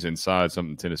some things inside,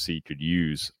 something Tennessee could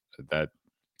use.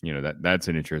 That's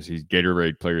an interest. He's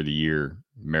Gatorade Player of the Year,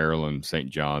 Maryland, St.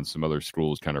 John's, some other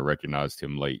schools kind of recognized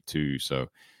him late too. So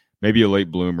maybe a late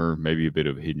bloomer, maybe a bit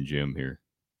of a hidden gem here.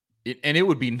 It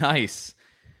would be nice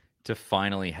to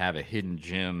finally have a hidden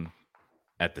gem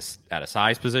at a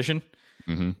size position,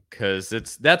 because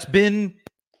that's been,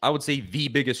 I would say, the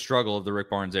biggest struggle of the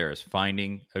Rick Barnes era is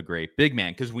finding a great big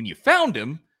man. Because when you found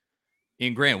him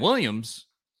in Grant Williams,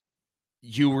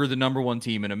 you were the number one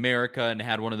team in America and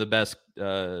had one of the best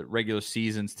regular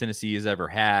seasons Tennessee has ever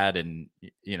had, and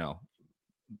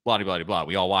blah blah blah blah.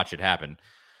 We all watch it happen,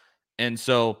 and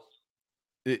so.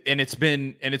 And it's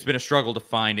been a struggle to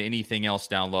find anything else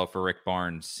down low for Rick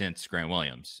Barnes since Grant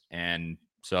Williams. And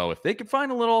so if they could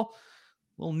find a little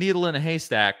needle in a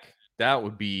haystack, that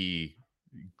would be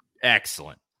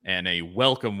excellent and a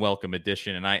welcome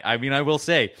addition. And I will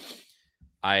say,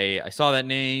 I saw that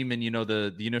name, and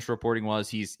the initial reporting was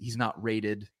he's not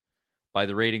rated by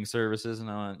the rating services,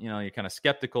 and you're kind of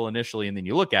skeptical initially, and then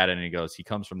you look at it and he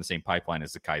comes from the same pipeline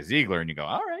as Zakai Ziegler, and you go,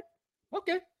 all right,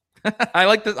 okay. I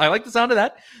like the sound of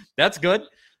that. That's good.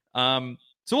 So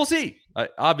we'll see.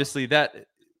 Obviously, that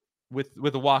with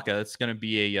Awaka, it's going to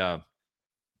be a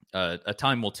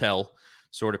time will tell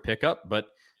sort of pickup. But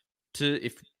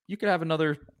if you could have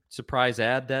another surprise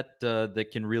ad that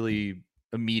can really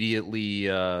immediately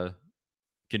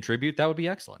contribute, that would be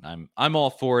excellent. I'm all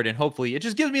for it, and hopefully, it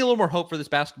just gives me a little more hope for this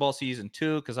basketball season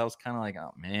too. Because I was kind of like,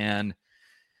 oh man,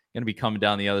 going to be coming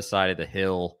down the other side of the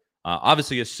hill.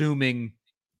 Obviously, assuming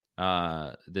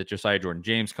that Josiah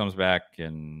Jordan-James comes back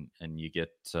and you get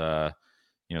some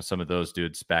of those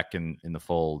dudes back in the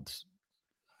fold.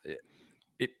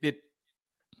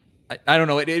 I don't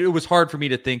know. It was hard for me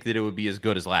to think that it would be as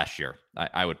good as last year.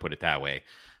 I would put it that way,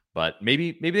 but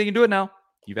maybe they can do it now.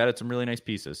 You've added some really nice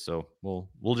pieces, so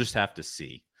we'll just have to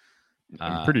see.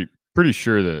 I'm pretty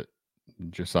sure that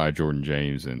Josiah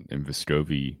Jordan-James and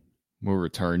Vescovi will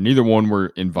return. Neither one were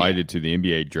invited to the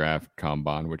NBA draft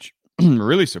combine, which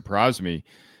really surprised me.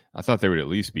 I thought they would at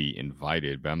least be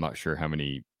invited, but I'm not sure how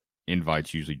many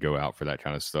invites usually go out for that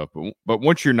kind of stuff. But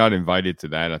once you're not invited to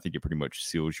that, I think it pretty much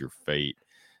seals your fate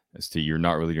as to you're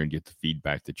not really going to get the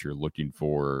feedback that you're looking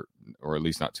for, or at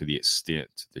least not to the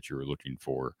extent that you were looking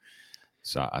for.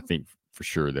 So I think for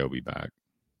sure they'll be back.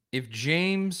 If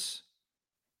James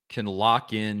can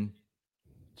lock in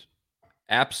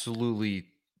absolutely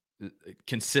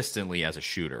consistently as a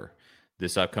shooter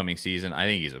this upcoming season, I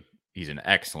think he's an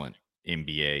excellent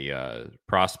NBA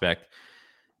prospect.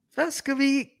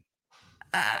 Vescovi,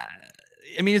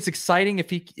 it's exciting if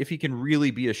he can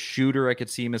really be a shooter. I could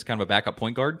see him as kind of a backup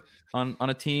point guard on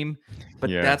a team,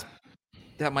 but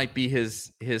that might be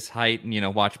his height.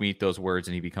 And watch me eat those words,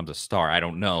 and he becomes a star. I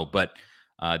don't know, but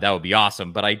that would be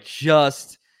awesome. But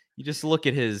you just look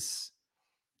at his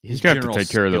he's got to take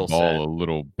care of the ball a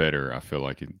little better. I feel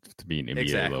like to be an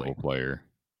NBA level player.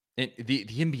 And the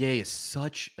NBA is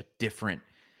such a different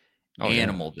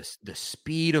animal. Yeah. The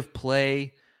speed of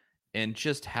play and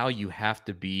just how you have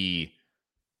to be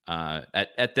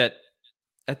at that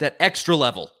extra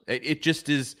level. It just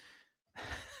is.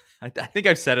 I think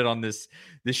I've said it on this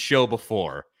show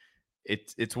before.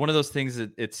 It's one of those things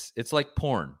that it's like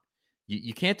porn.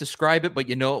 You can't describe it, but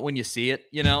you know it when you see it.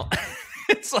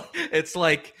 It's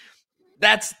like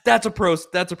that's a pro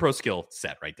skill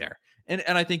set right there.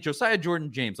 And I think Josiah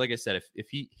Jordan-James, like I said, if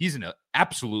he's an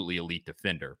absolutely elite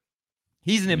defender,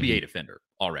 he's an NBA defender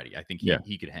already. I think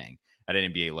he could hang at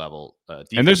an NBA level.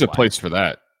 And there's a place for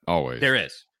that always. There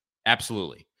is.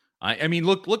 Absolutely. I mean,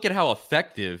 look at how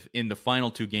effective in the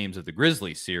final two games of the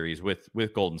Grizzlies series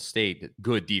with Golden State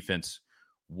good defense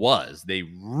was. They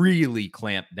really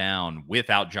clamped down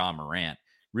without John Morant,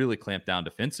 really clamped down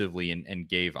defensively and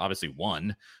gave obviously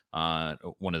one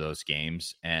of those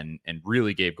games and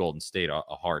really gave Golden State a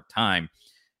hard time.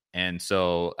 And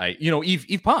so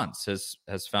Yves Pons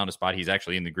has found a spot. He's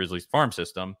actually in the Grizzlies farm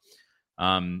system.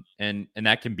 And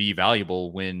that can be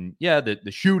valuable when,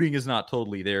 the shooting is not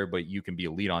totally there, but you can be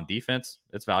elite on defense.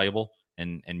 It's valuable,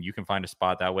 and you can find a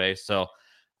spot that way. So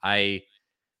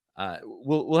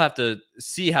we'll have to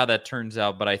see how that turns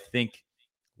out, but I think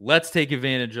let's take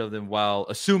advantage of them while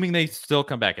assuming they still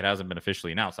come back. It hasn't been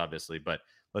officially announced, obviously, but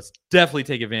let's definitely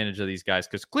take advantage of these guys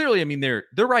because clearly, I mean, they're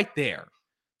right there.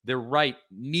 They're right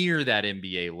near that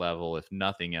NBA level, if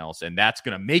nothing else, and that's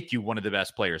going to make you one of the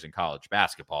best players in college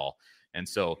basketball. And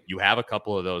so you have a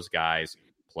couple of those guys,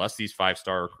 plus these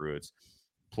 5-star recruits,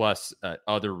 plus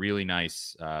other really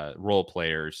nice role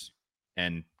players,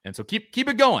 and so keep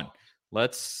it going.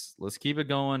 Let's keep it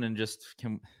going and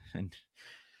and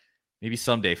maybe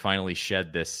someday finally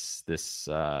shed this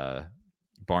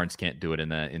Barnes can't do it in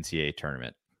the NCAA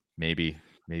tournament. Maybe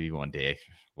one day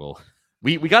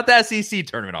we got the SEC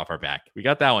tournament off our back. We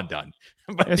got that one done.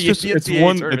 But the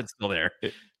NCAA tournament's still there.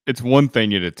 It's one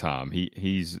thing at a time.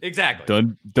 He's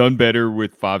exactly done better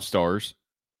with 5 stars.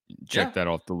 Check that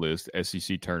off the list.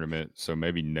 SEC tournament. So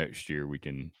maybe next year we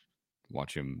can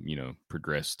watch him,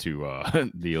 progress to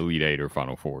the Elite Eight or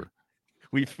Final Four.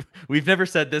 We've never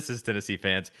said this as Tennessee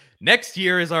fans. Next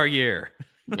year is our year.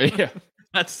 Yeah,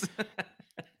 that's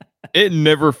it.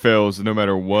 Never fails, no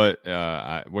matter what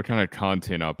kind of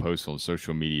content I post on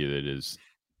social media that is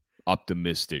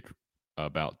optimistic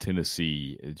about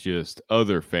Tennessee. It's just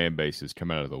other fan bases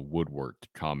come out of the woodwork to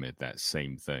comment that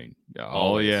same thing.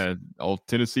 Always. Oh yeah, all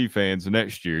Tennessee fans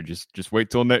next year. Just wait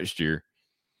till next year.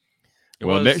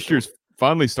 Next year's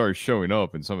finally started showing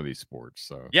up in some of these sports.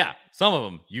 So yeah, some of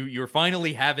them you're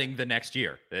finally having the next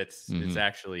year. It's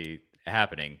actually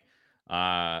happening.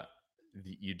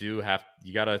 You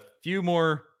got a few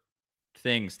more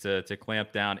things to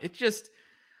clamp down.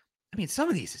 Some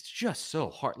of these, it's just so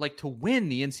hard. Like to win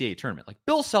the NCAA tournament, like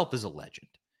Bill Self is a legend.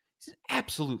 He's an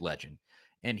absolute legend.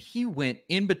 And he went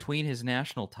in between his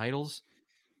national titles.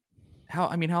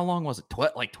 How long was it?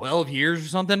 12 years or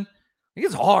something? I think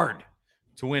it's hard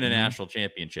to win a national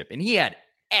championship. And he had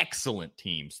excellent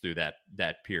teams through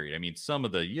that period. I mean,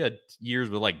 you had years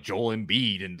with like Joel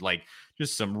Embiid and like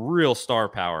just some real star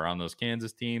power on those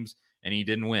Kansas teams, and he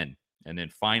didn't win. And then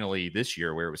finally this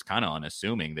year, where it was kind of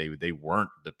unassuming, they weren't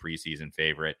the preseason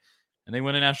favorite, and they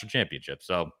win a national championship.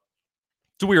 So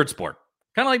it's a weird sport,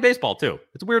 kind of like baseball too.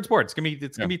 It's a weird sport. It's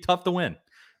gonna be tough to win,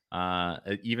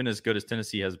 even as good as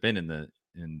Tennessee has been in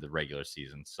the regular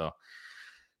season. So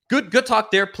good talk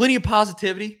there. Plenty of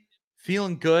positivity,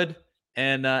 feeling good,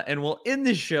 and we'll end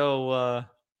the show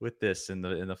with this in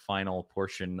the final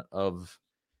portion of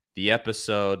the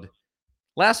episode.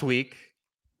 Last week,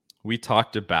 we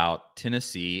talked about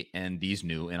Tennessee and these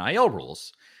new NIL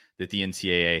rules that the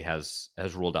NCAA has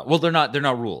ruled out. Well, they're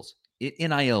not rules.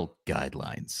 NIL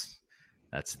guidelines.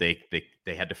 That's they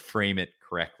had to frame it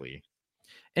correctly.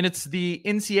 And it's the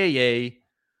NCAA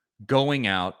going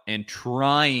out and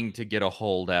trying to get a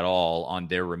hold at all on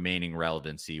their remaining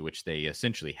relevancy, which they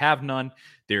essentially have none.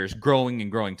 There's growing and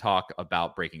growing talk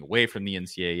about breaking away from the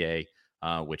NCAA,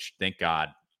 which thank God,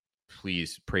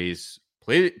 please praise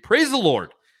the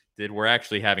Lord, that we're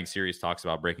actually having serious talks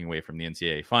about breaking away from the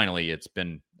NCAA. Finally, it's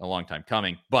been a long time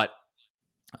coming, but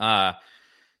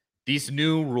these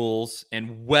new rules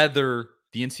and whether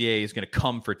the NCAA is going to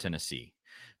come for Tennessee,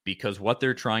 because what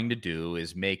they're trying to do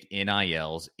is make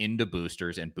NILs into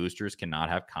boosters, and boosters cannot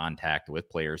have contact with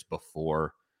players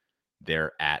before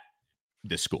they're at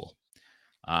the school.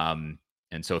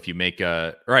 And so if you make these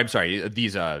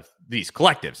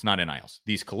collectives, not NILs,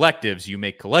 these collectives, you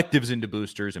make collectives into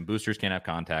boosters, and boosters can't have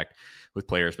contact with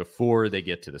players before they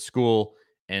get to the school.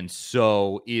 And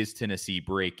so is Tennessee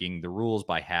breaking the rules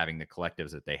by having the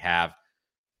collectives that they have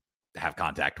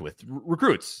contact with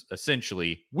recruits?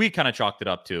 Essentially, we kind of chalked it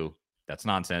up to that's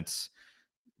nonsense.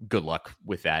 Good luck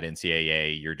with that,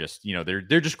 NCAA. You're just,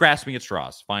 they're just grasping at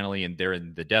straws finally, and they're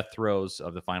in the death throes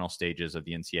of the final stages of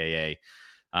the NCAA.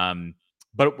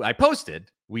 But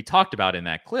we talked about in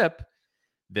that clip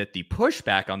that the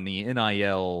pushback on the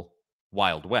NIL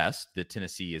Wild West that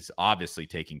Tennessee is obviously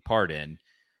taking part in,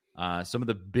 some of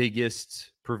the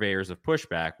biggest purveyors of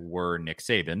pushback were Nick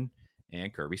Saban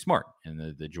and Kirby Smart and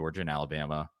the Georgia and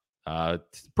Alabama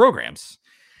programs.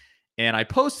 And I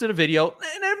posted a video,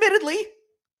 and admittedly,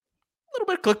 a little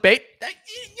bit of clickbait.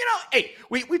 Hey,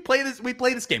 we play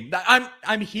this game.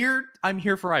 I'm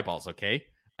here for eyeballs, okay?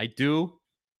 I do.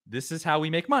 This is how we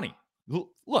make money.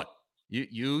 Look,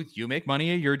 you make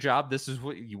money at your job. This is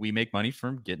what we make money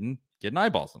from getting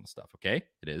eyeballs on stuff. Okay,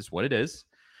 it is what it is.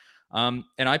 And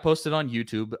I posted on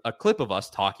YouTube a clip of us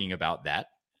talking about that,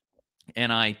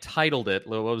 and I titled it.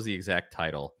 What was the exact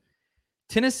title?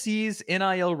 Tennessee's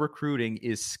NIL recruiting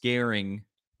is scaring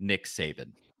Nick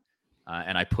Saban.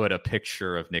 And I put a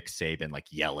picture of Nick Saban like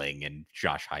yelling and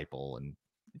Josh Heupel, and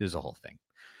there's a whole thing.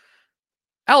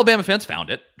 Alabama fans found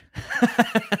it,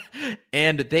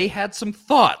 and they had some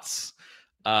thoughts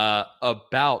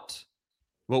about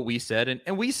what we said.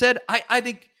 And we said, I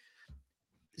think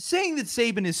saying that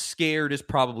Saban is scared is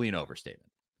probably an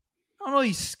overstatement. I don't know,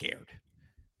 he's scared.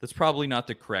 That's probably not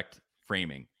the correct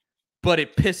framing, but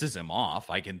it pisses him off.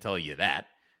 I can tell you that.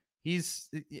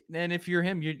 And if you're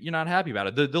him, you're not happy about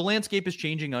it. The landscape is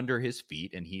changing under his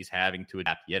feet, and he's having to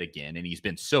adapt yet again. And he's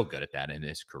been so good at that in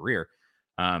his career.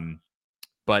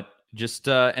 But just,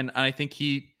 and I think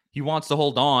he wants to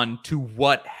hold on to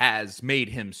what has made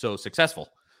him so successful.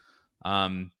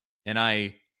 And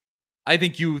I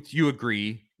think you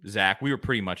agree, Zach. We were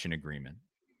pretty much in agreement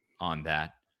on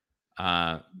that.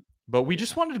 But we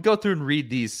just wanted to go through and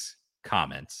read these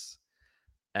comments.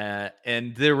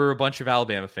 And there were a bunch of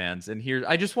Alabama fans. And here,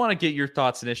 I just want to get your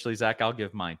thoughts initially, Zach. I'll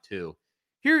give mine too.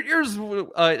 Here's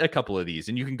a couple of these.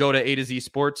 And you can go to A to Z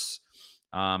Sports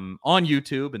on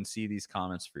YouTube and see these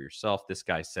comments for yourself. This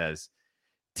guy says,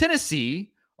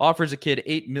 Tennessee offers a kid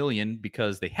 $8 million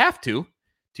because they have to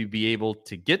be able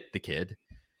to get the kid.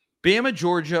 Bama,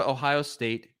 Georgia, Ohio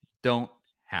State don't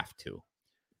have to.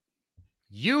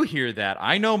 You hear that?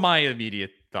 I know my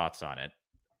immediate thoughts on it.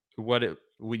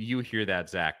 When you hear that,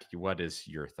 Zach, what is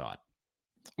your thought?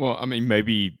 Well, I mean,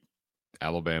 maybe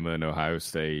Alabama and Ohio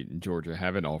State and Georgia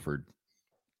haven't offered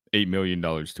 $8 million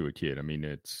to a kid. I mean,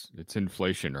 it's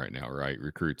inflation right now, right?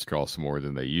 Recruits cost more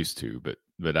than they used to,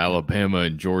 but Alabama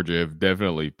and Georgia have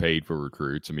definitely paid for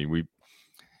recruits. I mean,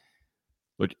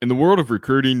 look, in the world of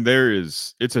recruiting,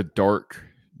 it's a dark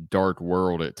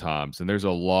world at times, and there's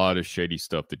a lot of shady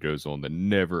stuff that goes on that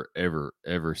never, ever,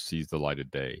 ever sees the light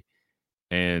of day.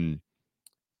 And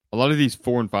a lot of these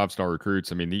 4- and 5-star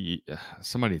recruits, I mean,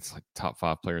 somebody that's like top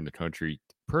 5 player in the country,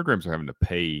 programs are having to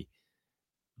pay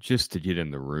just to get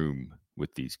in the room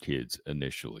with these kids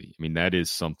initially. I mean, that is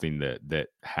something that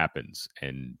happens,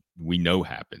 and we know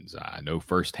happens. I know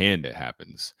firsthand it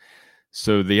happens.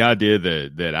 So the idea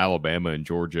that Alabama and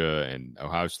Georgia and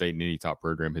Ohio State and any top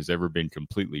program has ever been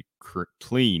completely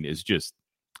clean is just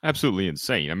absolutely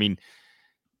insane. I mean,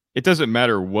 it doesn't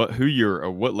matter what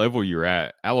level you're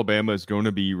at. Alabama is going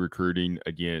to be recruiting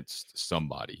against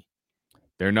somebody.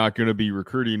 They're not going to be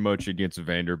recruiting much against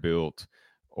Vanderbilt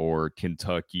or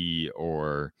Kentucky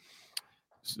or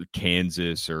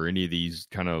Kansas or any of these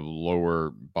kind of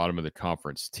lower bottom of the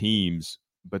conference teams,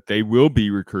 but they will be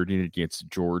recruiting against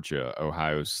Georgia,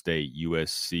 Ohio State,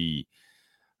 USC,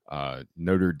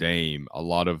 Notre Dame, a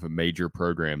lot of major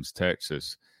programs,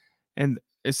 Texas. And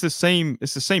it's the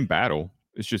same battle.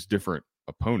 It's just different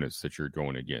opponents that you're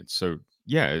going against. So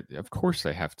yeah, of course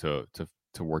they have to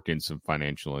work in some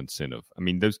financial incentive. I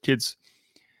mean, those kids,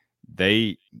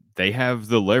 they have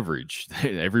the leverage.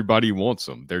 Everybody wants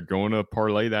them. They're going to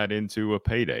parlay that into a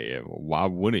payday. Why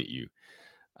wouldn't you?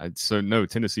 So no,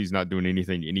 Tennessee's not doing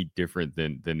anything any different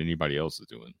than anybody else is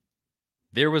doing.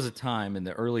 There was a time in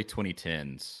the early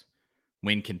 2010s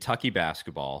when Kentucky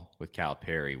basketball with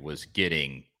Calipari was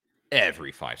getting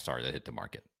every 5-star that hit the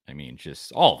market. I mean,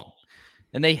 just all of them.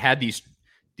 And they had these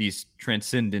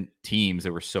transcendent teams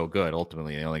that were so good.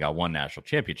 Ultimately, they only got one national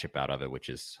championship out of it, which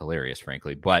is hilarious,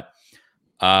 frankly. But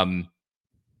I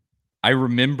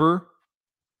remember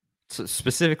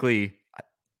specifically,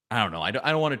 I don't know. I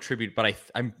don't want to attribute, but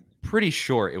I'm pretty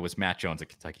sure it was Matt Jones at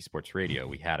Kentucky Sports Radio.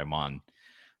 We had him on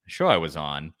the show I was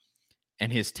on,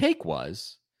 and his take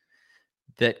was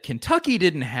that Kentucky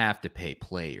didn't have to pay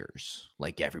players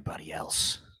like everybody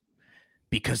else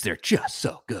because they're just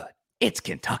so good. It's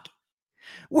Kentucky.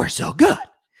 We're so good.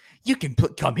 You can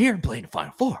come here and play in the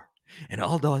Final Four, and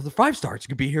all the 5-stars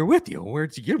can be here with you.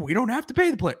 We don't have to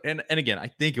pay the player. And again, I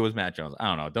think it was Matt Jones.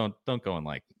 I don't know. Don't go and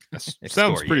like. It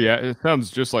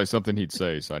sounds just like something he'd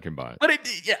say, so I can buy it. But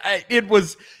it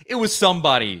was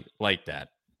somebody like that,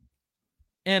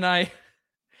 and I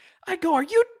go, are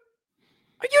you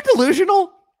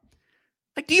delusional?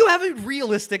 Like, do you have a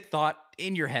realistic thought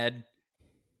in your head?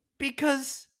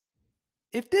 Because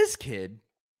if this kid,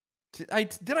 I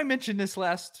mention this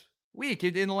last week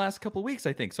in the last couple of weeks,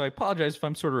 I think. So I apologize if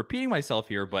I'm sort of repeating myself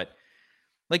here, but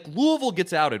like Louisville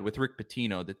gets outed with Rick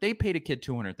Pitino that they paid a kid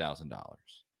 $200,000.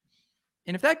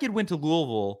 And if that kid went to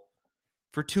Louisville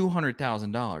for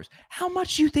 $200,000, how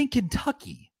much do you think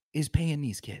Kentucky is paying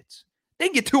these kids? They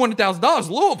get $200,000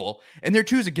 Louisville, and they're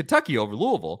choosing Kentucky over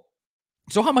Louisville.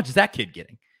 So how much is that kid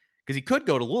getting? Because he could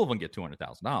go to Louisville and get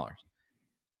 $200,000.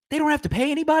 They don't have to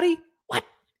pay anybody? What?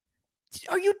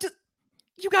 Are you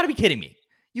got to be kidding me.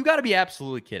 You got to be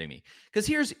absolutely kidding me. Because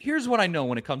here's what I know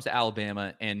when it comes to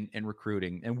Alabama and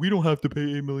recruiting, and we don't have to pay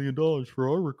 $8 million for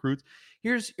our recruits.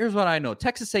 Here's what I know.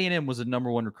 Texas A&M was the number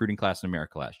one recruiting class in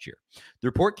America last year. The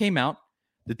report came out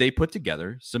that they put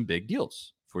together some big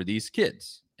deals for these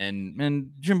kids.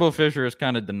 And Jimbo Fisher has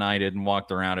kind of denied it and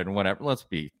walked around it and whatever.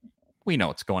 We know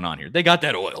what's going on here. They got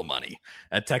that oil money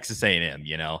at Texas A&M,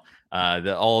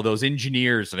 all those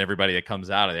engineers and everybody that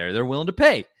comes out of there, they're willing to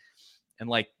pay. And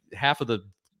like half of the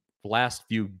last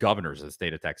few governors of the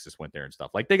state of Texas went there and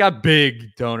stuff. Like they got big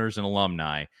donors and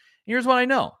alumni. Here's what I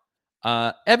know.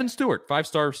 Evan Stewart,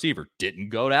 5-star receiver, didn't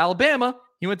go to Alabama.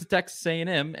 He went to Texas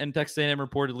A&M, and Texas A&M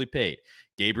reportedly paid.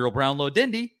 Gabriel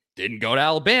Brownlow-Dindy didn't go to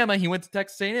Alabama. He went to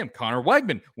Texas A&M. Connor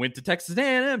Wegman went to Texas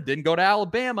A&M, didn't go to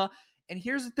Alabama. And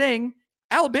here's the thing.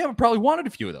 Alabama probably wanted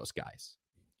a few of those guys.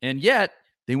 And yet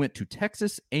they went to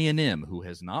Texas A&M, who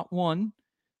has not won.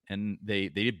 And they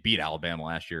did beat Alabama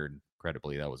last year.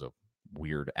 Incredibly, that was a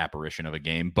weird apparition of a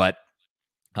game. But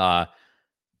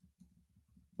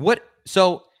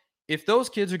so if those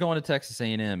kids are going to Texas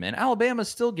A&M and Alabama's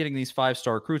still getting these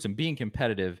 5-star recruits and being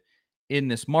competitive in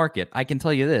this market, I can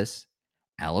tell you this.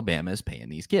 Alabama is paying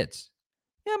these kids.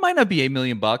 Yeah, it might not be $8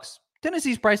 million.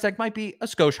 Tennessee's price tag might be a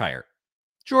skosh higher.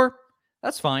 Sure,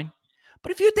 that's fine.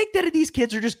 But if you think that these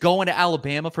kids are just going to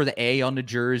Alabama for the A on the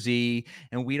jersey,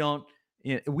 and we don't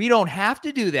have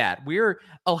to do that. We're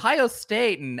Ohio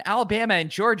State and Alabama and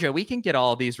Georgia. We can get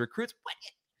all these recruits.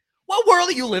 What world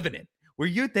are you living in where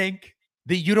you think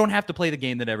that you don't have to play the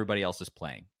game that everybody else is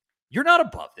playing? You're not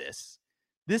above this.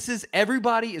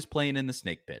 Everybody is playing in the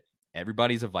snake pit.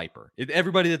 Everybody's a viper.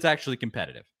 Everybody that's actually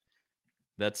competitive.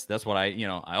 That's what I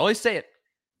always say it.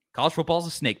 College football is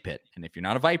a snake pit. And if you're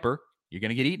not a viper, you're going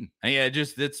to get eaten.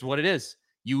 That's what it is.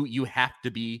 You have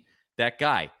to be that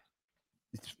guy.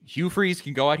 Hugh Freeze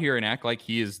can go out here and act like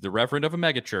he is the reverend of a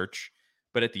megachurch,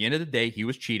 but at the end of the day, he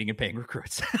was cheating and paying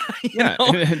recruits.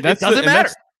 It doesn't matter.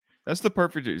 That's the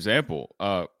perfect example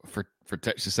for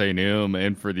Texas A&M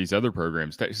and for these other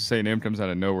programs. Texas A&M comes out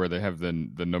of nowhere. They have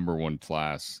the number one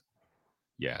class.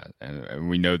 Yeah, and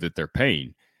we know that they're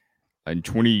paying. In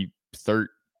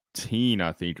 2013,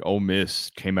 I think, Ole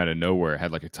Miss came out of nowhere,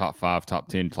 had like a top 5, top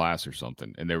 10 class or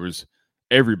something, and there was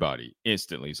everybody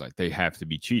instantly is like, they have to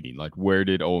be cheating. Like, where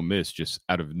did Ole Miss just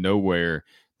out of nowhere?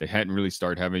 They hadn't really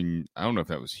started having, I don't know if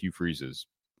that was Hugh Freeze's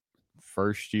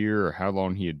first year or how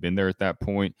long he had been there at that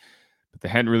point, but they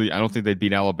hadn't really, I don't think they'd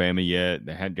beat Alabama yet.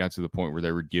 They hadn't got to the point where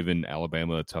they were giving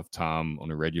Alabama a tough time on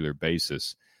a regular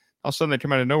basis. All of a sudden they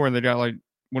come out of nowhere and they got like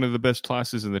one of the best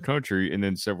classes in the country. And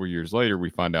then several years later, we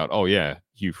find out, oh yeah,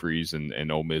 Hugh Freeze and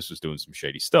Ole Miss was doing some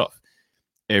shady stuff.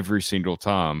 Every single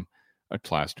time a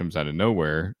class comes out of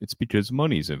nowhere, it's because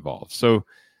money's involved. So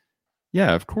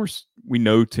yeah, of course, we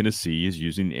know Tennessee is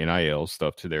using NIL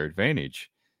stuff to their advantage.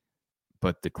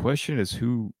 But the question is,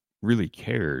 who really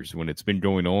cares when it's been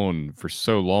going on for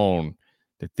so long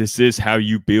that this is how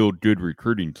you build good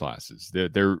recruiting classes?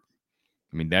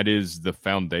 That is the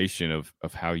foundation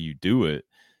of how you do it,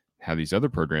 how these other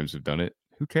programs have done it.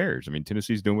 Who cares? I mean,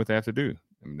 Tennessee's doing what they have to do.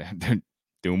 I mean, they're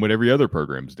doing what every other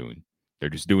program's doing. They're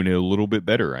just doing it a little bit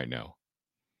better right now.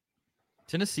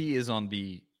 Tennessee is on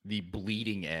the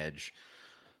bleeding edge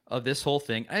of this whole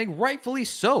thing. I think rightfully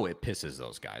so. It pisses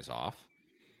those guys off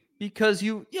because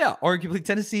arguably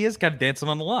Tennessee is kind of dancing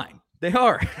on the line. They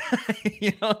are.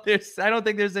 I don't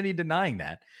think there's any denying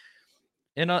that.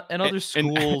 And other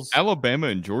schools, and Alabama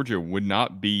and Georgia would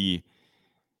not be,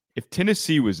 if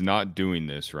Tennessee was not doing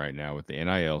this right now with the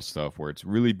NIL stuff, where it's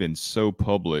really been so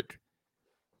public.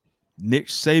 Nick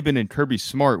Saban and Kirby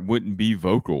Smart wouldn't be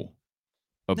vocal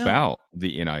about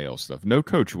the NIL stuff. No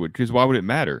coach would, because why would it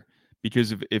matter?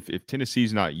 Because if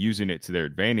Tennessee's not using it to their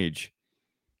advantage,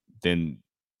 then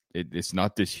it's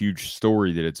not this huge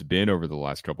story that it's been over the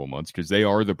last couple of months, because they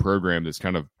are the program that's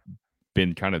kind of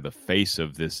been kind of the face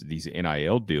of these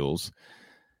NIL deals.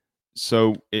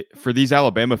 So for these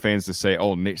Alabama fans to say,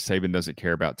 oh, Nick Saban doesn't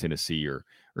care about Tennessee, or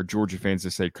Georgia fans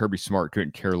to say Kirby Smart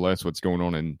couldn't care less what's going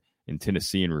on in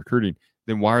Tennessee and recruiting,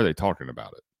 then why are they talking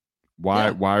about it?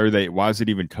 Why is it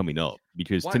even coming up?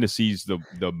 Because Tennessee's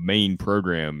the main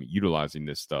program utilizing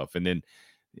this stuff. And then,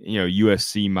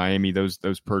 USC, Miami,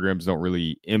 those programs don't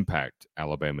really impact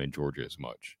Alabama and Georgia as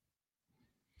much.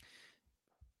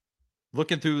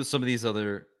 Looking through some of these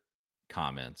other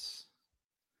comments,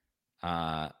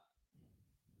 Alabama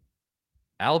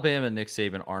and Nick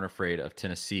Saban aren't afraid of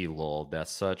Tennessee, lol.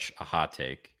 That's such a hot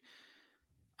take.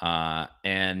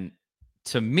 And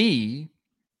to me,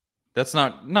 that's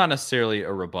not necessarily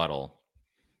a rebuttal.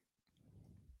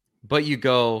 But you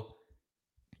go,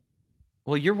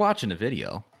 well, you're watching a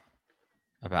video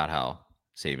about how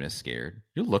Saban is scared.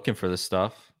 You're looking for this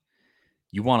stuff.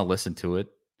 You want to listen to it.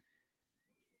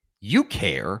 You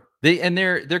care.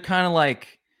 They're kind of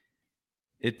like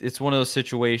it's one of those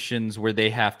situations where they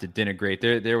have to denigrate.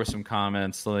 There were some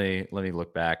comments. Let me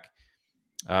look back.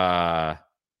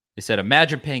 They said,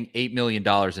 imagine paying $8 million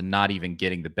and not even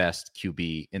getting the best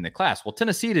QB in the class. Well,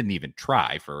 Tennessee didn't even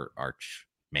try for Arch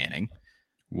Manning.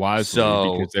 Wisely,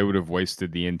 because they would have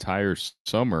wasted the entire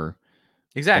summer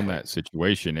exactly on that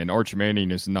situation. And Arch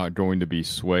Manning is not going to be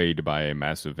swayed by a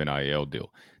massive NIL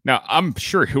deal. Now, I'm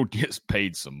sure he'll get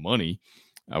paid some money.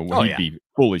 He'd be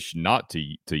foolish not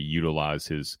to utilize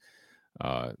his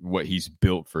what he's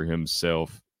built for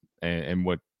himself and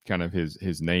what kind of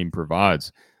his name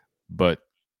provides. But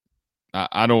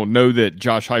I don't know that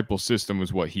Josh Heupel's system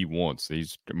was what he wants.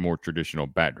 He's a more traditional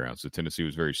background. So Tennessee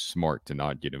was very smart to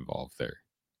not get involved there.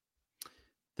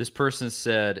 This person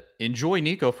said, enjoy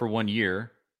Nico for 1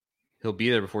 year. He'll be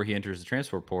there before he enters the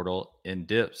transfer portal and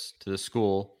dips to the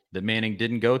school that Manning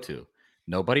didn't go to.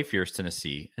 Nobody fears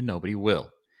Tennessee and nobody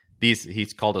will.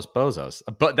 He's called us bozos.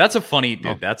 But that's a funny,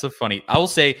 dude. That's a funny, I will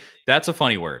say that's a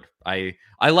funny word. I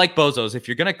like bozos. If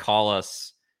you're going to call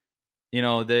us,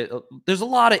 there's a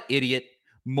lot of idiot,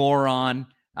 moron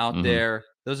out there.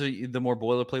 Those are the more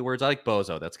boilerplate words. I like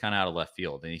bozo. That's kind of out of left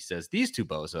field. And he says, these two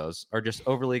bozos are just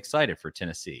overly excited for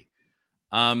Tennessee.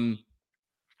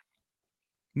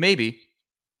 Maybe.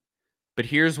 But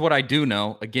here's what I do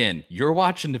know. Again, you're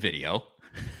watching the video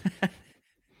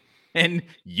and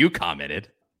you commented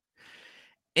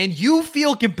and you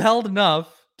feel compelled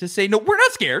enough to say, no, we're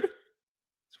not scared.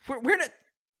 We're not.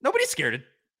 Nobody's scared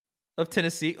of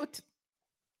Tennessee.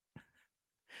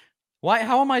 Why?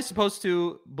 How am I supposed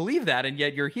to believe that? And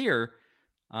yet you're here.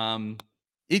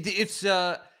 It's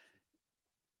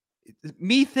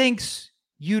methinks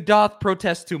you doth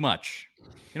protest too much.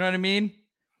 You know what I mean?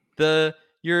 We're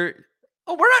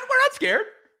not scared.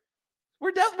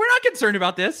 We're not concerned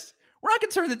about this. We're not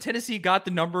concerned that Tennessee got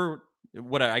the number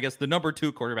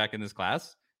 2 quarterback in this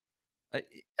class. No,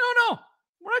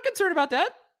 we're not concerned about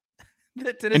that.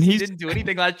 That Tennessee didn't do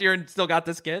anything last year and still got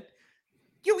this kid.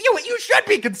 You should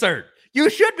be concerned. You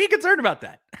should be concerned about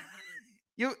that.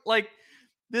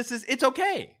 It's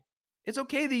okay. It's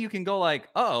okay that you can go like,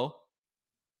 oh,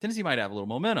 Tennessee might have a little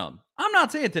momentum. I'm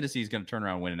not saying Tennessee is going to turn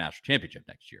around and win a national championship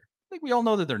next year. I think we all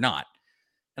know that they're not.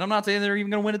 And I'm not saying they're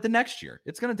even going to win it the next year.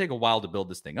 It's going to take a while to build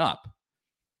this thing up.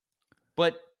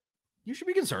 But you should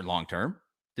be concerned long term.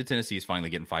 That Tennessee is finally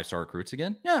getting 5-star recruits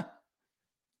again? Yeah.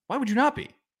 Why would you not be?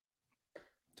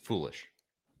 It's foolish.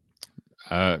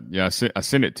 I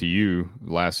sent it to you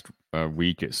last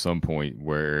week at some point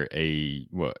where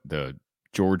the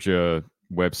Georgia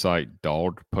website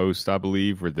Dog Post, I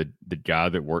believe, where the guy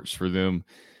that works for them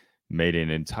made an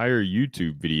entire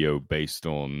YouTube video based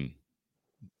on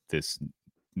this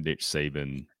Nick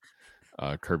Saban,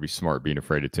 Kirby Smart being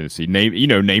afraid of Tennessee.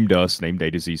 Named us, named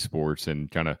A to Z Sports, and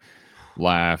kind of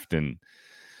laughed and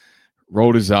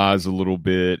rolled his eyes a little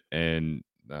bit and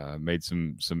made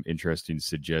some interesting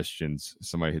suggestions.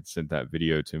 Somebody had sent that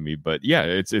video to me, but yeah,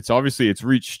 it's obviously it's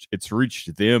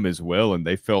reached them as well, and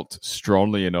they felt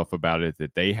strongly enough about it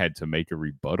that they had to make a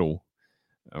rebuttal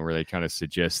where they kind of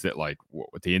suggest that like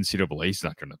what the NCAA is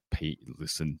not going to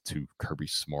listen to Kirby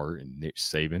Smart and Nick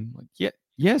Saban. Like,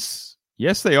 yes,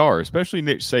 they are, especially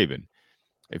Nick Saban.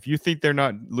 If you think they're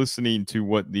not listening to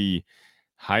what the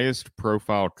highest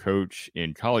profile coach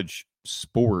in college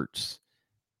sports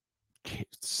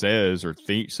says or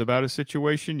thinks about a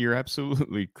situation, you're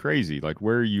absolutely crazy. Like,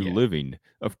 where are you living?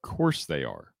 Of course they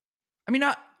are. I mean,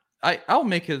 I'll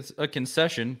make a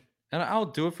concession, and I'll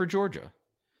do it for Georgia.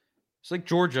 It's like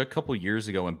Georgia a couple years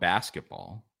ago in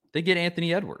basketball. They get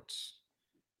Anthony Edwards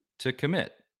to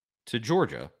commit to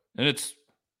Georgia. And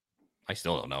I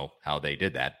still don't know how they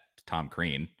did that. Tom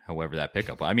Crean, however that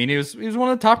pickup. I mean, he was one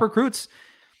of the top recruits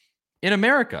in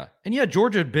America. And yeah,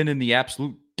 Georgia had been in the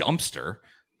absolute dumpster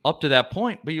up to that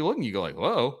point. But you look and you go like,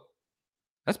 whoa,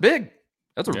 that's big.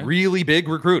 That's a really big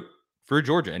recruit for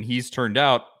Georgia. And it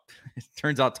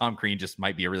turns out Tom Crean just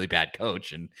might be a really bad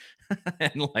coach. And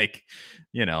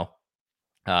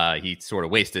he sort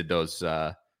of wasted those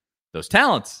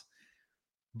talents.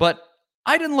 But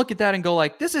I didn't look at that and go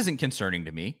like, this isn't concerning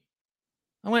to me.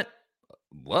 I went,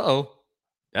 whoa,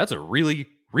 that's a really,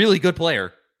 really good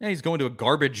player. And he's going to a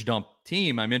garbage dump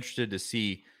team. I'm interested to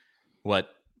see what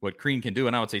Crean can do.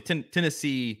 And I would say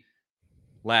Tennessee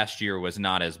last year was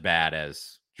not as bad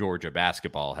as Georgia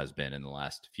basketball has been in the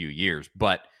last few years.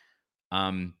 But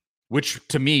which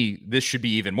to me, this should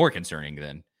be even more concerning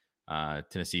than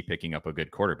Tennessee picking up a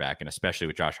good quarterback, and especially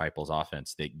with Josh Heupel's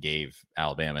offense that gave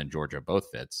Alabama and Georgia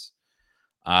both fits.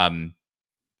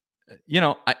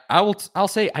 I'll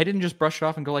say I didn't just brush it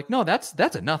off and go like, no, that's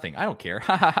a nothing. I don't care.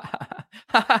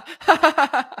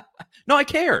 No, I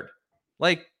cared.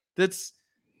 Like,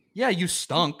 you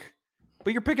stunk,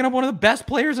 but you're picking up one of the best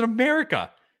players in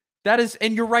America.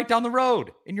 And you're right down the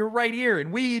road, and you're right here,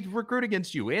 and we recruit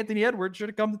against you. Anthony Edwards should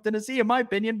have come to Tennessee, in my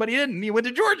opinion, but he didn't. He went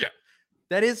to Georgia.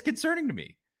 That is concerning to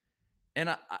me.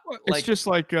 And it's just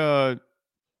like South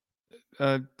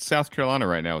Carolina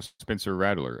right now, Spencer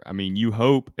Rattler. I mean, you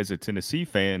hope as a Tennessee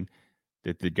fan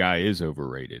that the guy is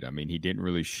overrated. I mean, he didn't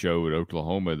really show at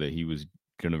Oklahoma that he was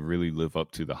going to really live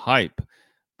up to the hype,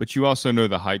 but you also know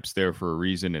the hype's there for a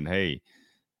reason. And hey,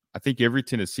 I think every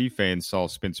Tennessee fan saw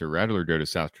Spencer Rattler go to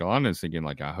South Carolina and thinking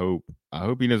like, I hope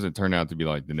he doesn't turn out to be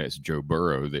like the next Joe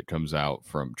Burrow that comes out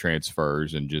from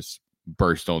transfers and just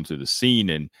burst onto the scene.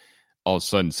 And all of a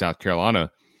sudden South Carolina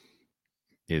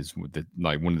is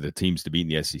one of the teams to beat in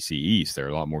the SEC East. They're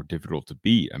a lot more difficult to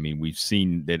beat. I mean, we've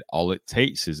seen that all it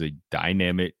takes is a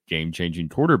dynamic, game-changing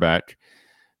quarterback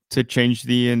to change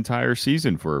the entire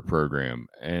season for a program.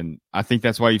 And I think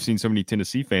that's why you've seen so many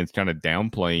Tennessee fans kind of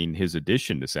downplaying his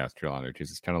addition to South Carolina,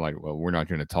 because it's kind of like, well, we're not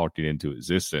going to talk it into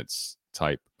existence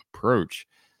type approach.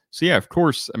 So, yeah, of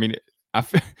course, I mean, I'm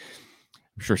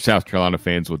sure South Carolina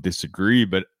fans will disagree,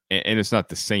 but and it's not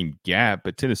the same gap,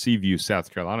 but Tennessee views South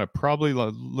Carolina probably a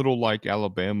little like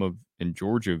Alabama and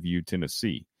Georgia view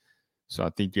Tennessee. So I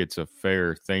think it's a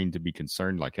fair thing to be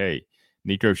concerned. Like, hey,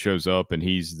 Nico shows up and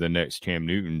he's the next Cam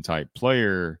Newton type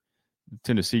player.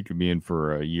 Tennessee could be in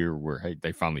for a year where, hey,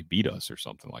 they finally beat us or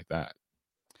something like that.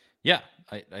 Yeah,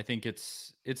 I think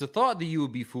it's a thought that you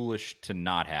would be foolish to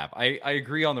not have. I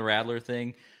agree on the Rattler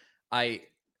thing.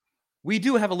 We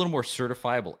do have a little more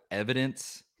certifiable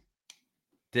evidence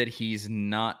that he's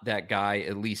not that guy,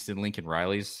 at least in Lincoln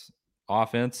Riley's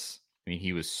offense. I mean,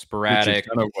 he was sporadic. Which is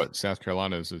kind of what South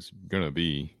Carolina's is going to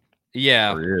be.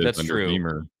 Yeah, that's true.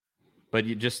 Beamer. But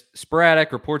you just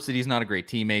sporadic reports that he's not a great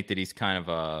teammate, that he's kind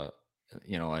of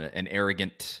an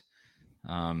arrogant,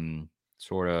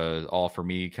 sort of all for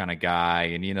me kind of guy.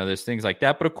 And, there's things like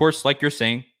that. But of course, like you're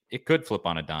saying, it could flip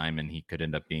on a dime and he could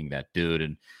end up being that dude.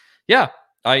 And yeah,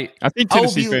 I think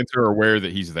Tennessee fans are aware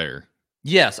that he's there.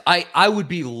 Yes, I would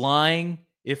be lying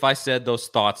if I said those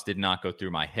thoughts did not go through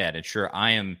my head. And sure,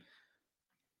 I am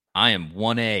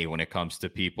 1A when it comes to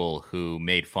people who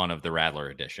made fun of the Rattler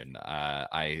edition.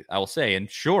 I will say, and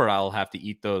sure, I'll have to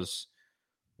eat those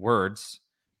words.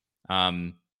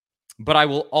 But I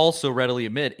will also readily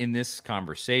admit in this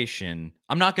conversation,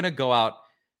 I'm not going to go out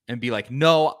and be like,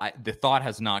 no, the thought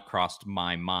has not crossed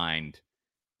my mind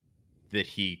that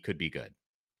he could be good.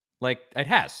 Like, it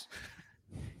has.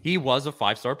 He was a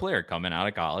 5-star player coming out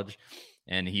of college,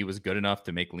 and he was good enough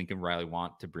to make Lincoln Riley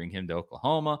want to bring him to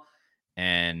Oklahoma.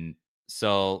 And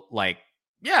so, like,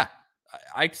 yeah,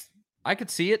 I could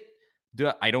see it.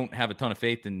 I don't have a ton of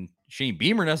faith in Shane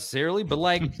Beamer necessarily, but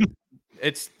like,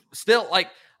 it's still like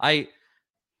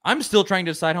I'm still trying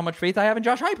to decide how much faith I have in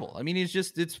Josh Heupel. I mean,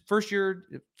 it's first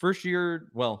year.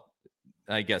 Well,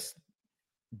 I guess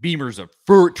Beamer's a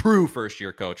true first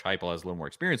year coach. Heupel has a little more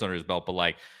experience under his belt, but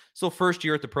like, so first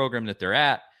year at the program that they're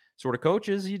at, sort of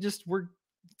coaches, we're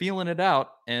feeling it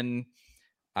out. And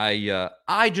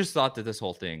I just thought that this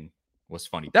whole thing was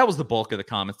funny. That was the bulk of the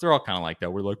comments. They're all kind of like that.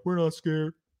 We're like, we're not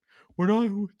scared. We're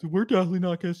definitely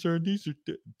not concerned.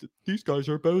 These guys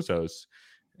are bozos.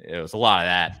 It was a lot of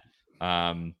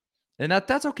that. And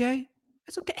that's okay.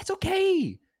 It's okay. It's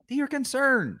okay that you're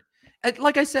concerned. And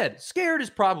like I said, scared is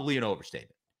probably an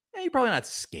overstatement. Yeah, you're probably not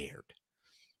scared,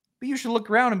 but you should look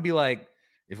around and be like,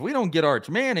 if we don't get Arch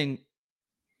Manning,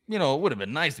 it would have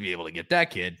been nice to be able to get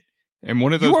that kid. And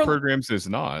one of those programs is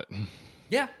not.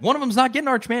 Yeah, one of them's not getting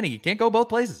Arch Manning. You can't go both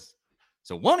places.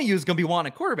 So one of you is going to be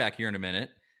wanting a quarterback here in a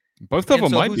minute. Both of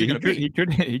them might be.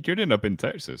 He could end up in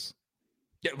Texas.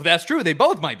 Yeah, well, that's true. They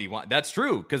both might be one. That's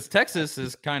true, because Texas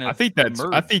is kind of. I think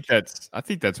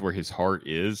that's where his heart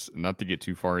is. Not to get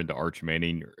too far into Arch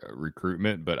Manning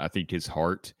recruitment, but I think his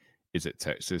heart is at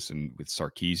Texas and with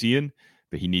Sarkisian.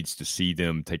 But he needs to see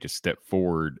them take a step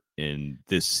forward in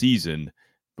this season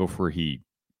before he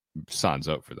signs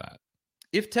up for that.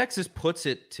 If Texas puts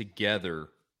it together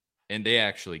and they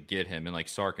actually get him and like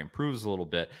Sark improves a little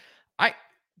bit, I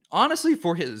honestly,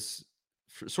 for his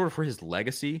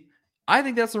legacy, I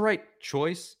think that's the right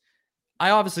choice.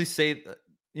 I obviously say,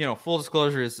 full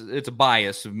disclosure, it's a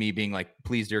bias of me being like,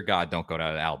 please, dear God, don't go to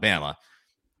Alabama.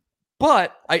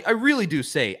 But I really do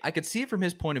say I could see it from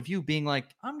his point of view being like,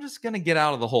 I'm just going to get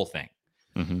out of the whole thing.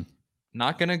 Mm-hmm.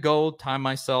 Not going to go tie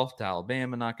myself to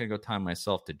Alabama. Not going to go tie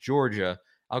myself to Georgia.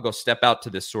 I'll go step out to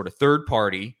this sort of third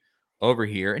party over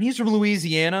here. And he's from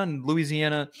Louisiana, and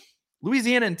Louisiana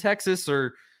and Texas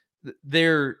are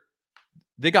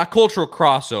they got cultural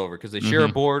crossover because they share a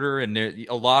Mhm. border, and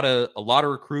a lot of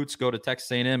recruits go to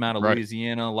Texas A&M out of Right.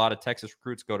 Louisiana. A lot of Texas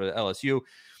recruits go to LSU,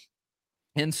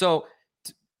 and so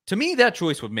to me, that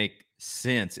choice would make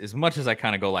sense. As much as I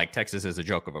kind of go like Texas is a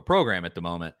joke of a program at the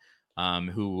moment,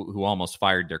 who almost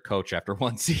fired their coach after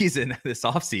one season this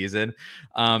offseason.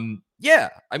 Yeah,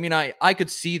 I mean, I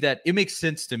could see that. It makes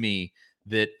sense to me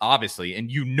that obviously, and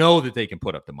that they can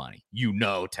put up the money.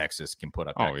 Texas can put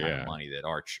up Oh that kind of yeah. money that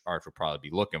Arch will probably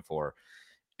be looking for.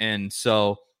 And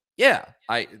so, yeah,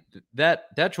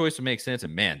 that choice would make sense.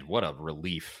 And man, what a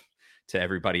relief to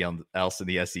everybody else in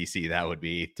the SEC that would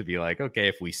be, to be like, okay,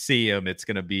 if we see him, it's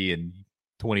going to be in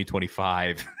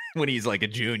 2025 when he's like a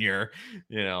junior,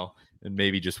 and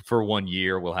maybe just for 1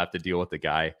 year we'll have to deal with the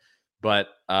guy. But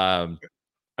I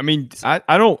mean,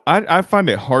 I find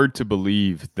it hard to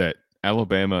believe that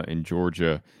Alabama and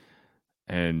Georgia,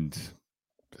 and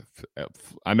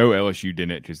I know LSU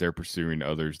didn't because they're pursuing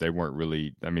others. They weren't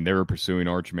really. I mean, they were pursuing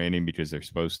Arch Manning because they're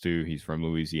supposed to. He's from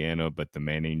Louisiana, but the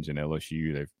Mannings and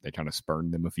LSU, they kind of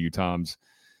spurned them a few times.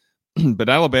 But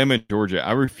Alabama and Georgia,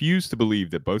 I refuse to believe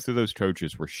that both of those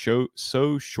coaches were so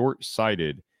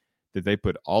short-sighted that they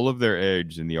put all of their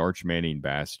eggs in the Arch Manning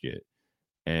basket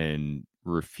and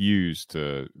refuse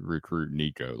to recruit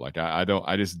Nico. Like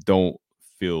I just don't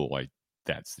feel like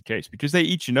that's the case because they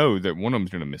each know that one of them's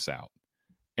going to miss out,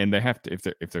 and they have to, if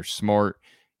they're smart,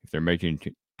 if they're making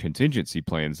contingency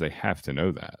plans, they have to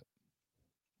know that.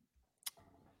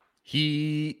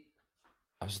 I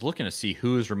was looking to see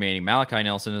who is remaining. Malachi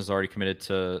Nelson is already committed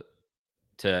to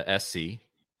SC.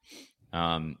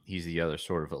 He's the other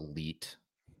sort of elite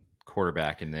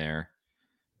quarterback in there.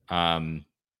 Dante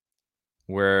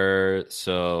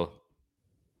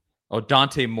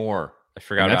Moore. I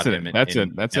forgot about him. That's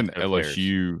an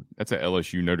LSU. That's an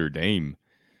LSU Notre Dame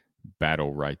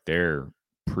battle right there.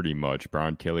 Pretty much,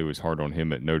 Brian Kelly was hard on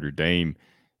him at Notre Dame,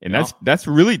 and that's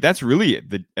really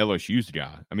the LSU's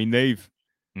guy. I mean, they've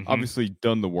obviously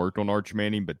done the work on Arch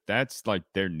Manning, but that's like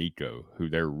their Nico, who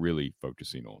they're really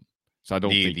focusing on. So I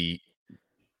don't think the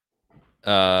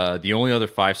only other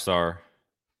 5-star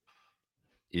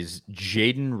is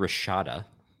Jaden Rashada.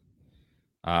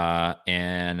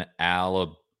 And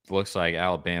looks like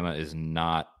Alabama is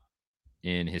not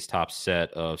in his top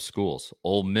set of schools.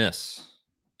 Ole Miss,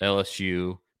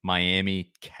 LSU,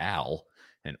 Miami, Cal,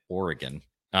 and Oregon,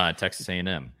 Texas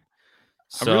A&M.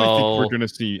 So, I really think we're going to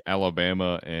see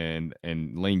Alabama and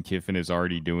Lane Kiffin is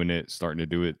already doing it, starting to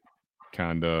do it,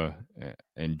 kind of,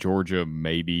 and Georgia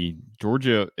maybe.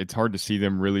 Georgia, it's hard to see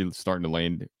them really starting to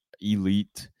land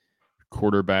elite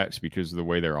quarterbacks because of the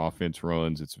way their offense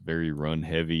runs. It's very run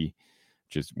heavy.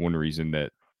 Just one reason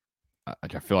that I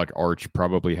feel like Arch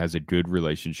probably has a good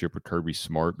relationship with Kirby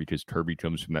Smart because Kirby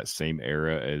comes from that same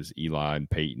era as Eli and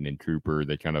Peyton and Cooper.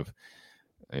 They kind of,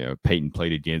 Peyton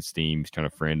played against teams, kind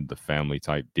of friend of the family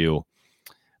type deal.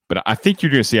 But I think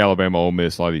you're going to see Alabama, Ole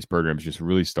Miss, a lot of these programs just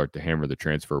really start to hammer the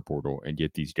transfer portal and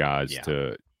get these guys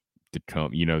to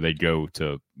come. They'd go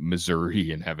to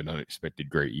Missouri and have an unexpected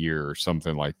great year or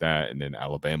something like that, and then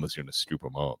Alabama's going to scoop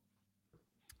them up.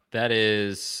 That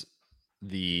is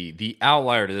the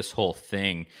outlier to this whole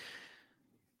thing.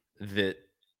 That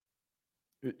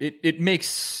it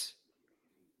makes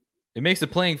the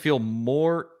playing field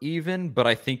more even, but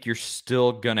I think you're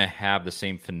still going to have the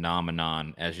same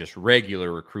phenomenon as just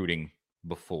regular recruiting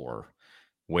before,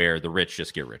 where the rich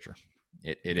just get richer.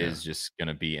 It is just going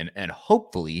to be, and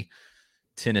hopefully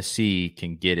Tennessee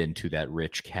can get into that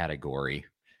rich category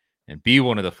and be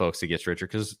one of the folks that gets richer,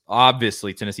 because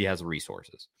obviously Tennessee has the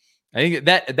resources. I think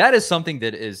that is something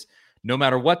that is, no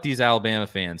matter what these Alabama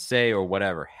fans say or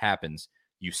whatever happens,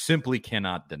 you simply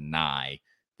cannot deny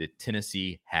that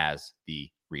Tennessee has the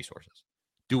resources.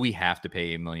 Do we have to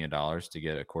pay $1 million to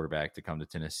get a quarterback to come to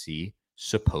Tennessee?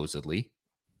 Supposedly,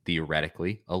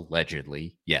 theoretically,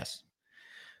 allegedly, yes.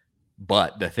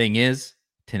 But the thing is,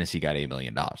 Tennessee got $8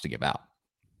 million to give out.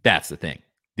 That's the thing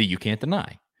that you can't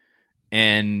deny.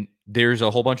 And there's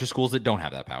a whole bunch of schools that don't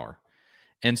have that power.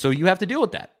 And so you have to deal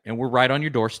with that. And we're right on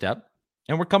your doorstep,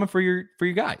 and we're coming for your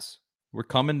guys. We're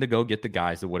coming to go get the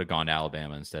guys that would have gone to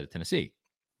Alabama instead of Tennessee.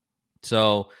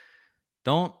 So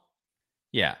I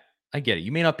get it.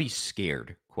 You may not be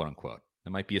scared, quote unquote.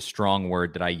 That might be a strong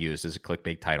word that I use as a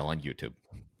clickbait title on YouTube.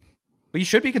 But you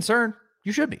should be concerned.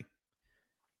 You should be.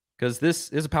 Because this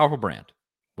is a powerful brand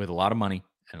with a lot of money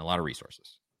and a lot of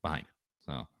resources behind it.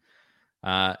 So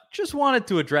just wanted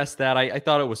to address that. I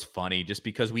thought it was funny just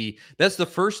because that's the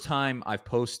first time I've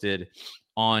posted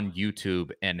on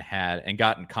YouTube and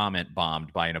gotten comment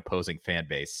bombed by an opposing fan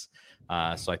base.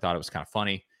 So I thought it was kind of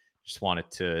funny. just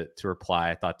wanted to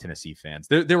reply. I thought Tennessee fans.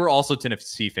 There were also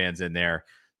Tennessee fans in there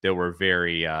that were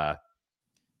very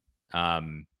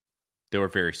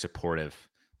supportive.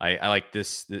 I like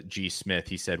this. G. Smith.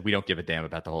 He said, "We don't give a damn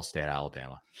about the whole state of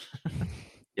Alabama."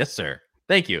 Yes, sir.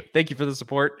 Thank you for the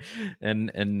support and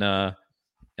the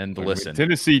listen.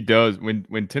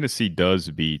 When Tennessee does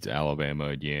beat Alabama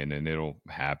again, and it'll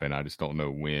happen. I just don't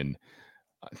know when.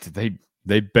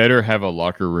 They better have a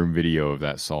locker room video of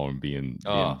that song being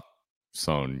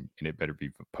sung, and it better be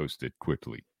posted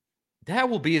quickly. That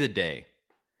will be the day.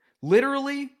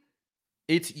 Literally,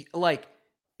 it's like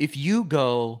if you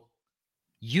go,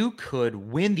 you could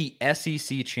win the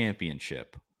SEC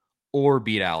championship or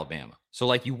beat Alabama. So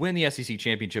like you win the SEC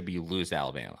championship, but you lose to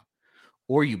Alabama,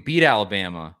 or you beat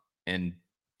Alabama and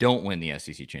don't win the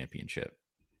SEC championship.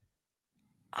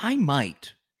 I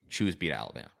might choose beat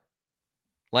Alabama.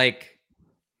 Like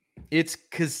it's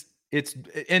because it's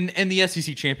and the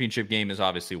SEC championship game is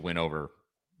obviously a win over,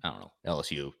 I don't know,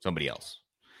 LSU, somebody else.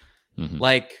 Mm-hmm.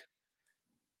 Like,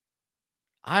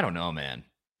 I don't know, man.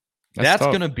 That's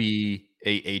going to be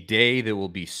a day that will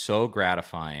be so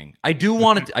gratifying. I do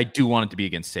want it to be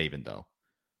against Saban, though.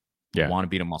 Yeah. I want to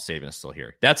beat him while Saban is still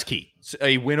here. That's key. So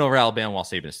a win over Alabama while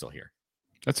Saban is still here.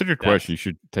 That's a good question. You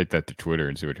should take that to Twitter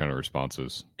and see what kind of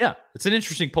responses. Yeah, it's an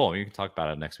interesting poll. You can talk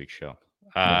about it next week's show.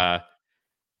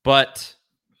 But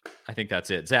I think that's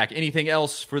it. Zach, anything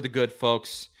else for the good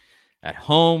folks at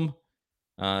home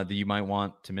that you might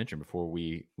want to mention before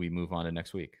we move on to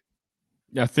next week?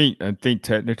 I think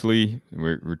technically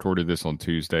we recorded this on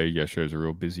Tuesday. Yesterday was a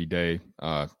real busy day.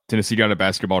 Tennessee got a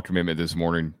basketball commitment this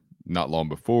morning, not long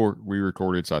before we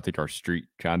recorded, so I think our streak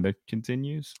kind of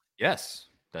continues. Yes,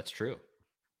 that's true.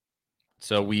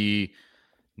 So we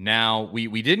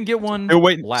didn't get one.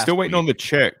 Still waiting on the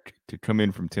check to come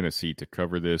in from Tennessee to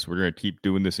cover this. We're going to keep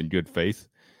doing this in good faith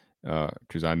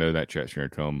because I know that check's going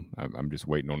to come. I'm just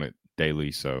waiting on it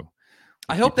daily. So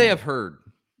I hope they have heard.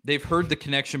 They've heard the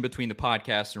connection between the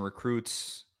podcast and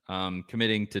recruits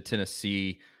committing to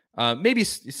Tennessee. Maybe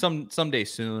someday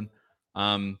soon.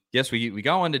 Yes, we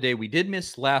got one today. We did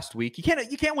miss last week. You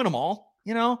can't win them all.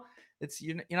 You know,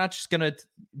 you're not just gonna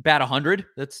bat 100.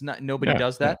 That's not nobody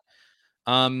does that.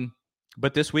 Yeah.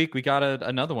 But this week we got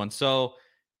another one. So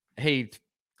hey,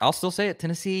 I'll still say it.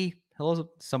 Tennessee, hello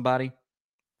somebody.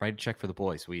 Write a check for the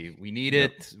boys. We need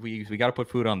it. We got to put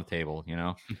food on the table. You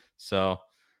know. So.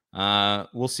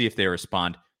 We'll see if they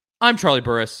respond. I'm Charlie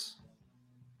Burris.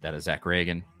 That is Zach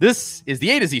Reagan. This is the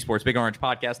A to Z Sports Big Orange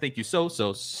Podcast. Thank you so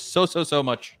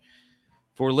much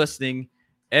for listening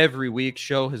every week.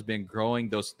 Show has been growing.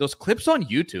 Those clips on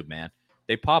YouTube, man,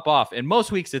 they pop off. And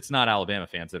most weeks it's not Alabama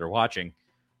fans that are watching.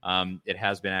 It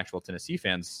has been actual Tennessee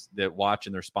fans that watch,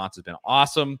 and the response has been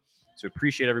awesome. So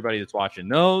appreciate everybody that's watching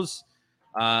those.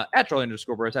 At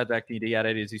Charlie_Burris, at ZachTD, at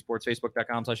A to Z Sports,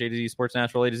 Facebook.com/A to Z Sports,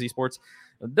 Nashville, A to Z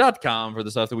Sports.com for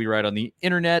the stuff that we write on the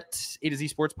internet. A to Z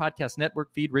Sports Podcast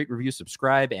Network feed, rate, review,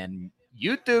 subscribe, and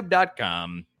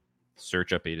YouTube.com.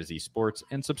 Search up A to Z Sports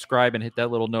and subscribe and hit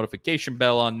that little notification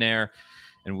bell on there,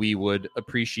 and we would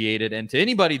appreciate it. And to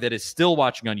anybody that is still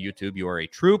watching on YouTube, you are a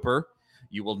trooper.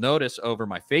 You will notice over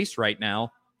my face right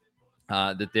now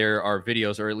that there are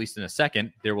videos, or at least in a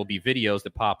second, there will be videos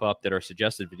that pop up that are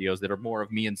suggested videos that are more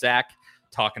of me and Zach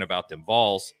talking about them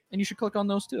Vols. And you should click on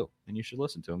those too. And you should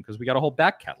listen to them because we got a whole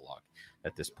back catalog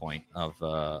at this point of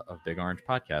Big Orange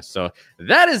Podcast. So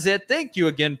that is it. Thank you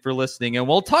again for listening. And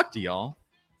we'll talk to y'all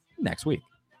next week.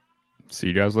 See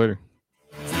you guys later.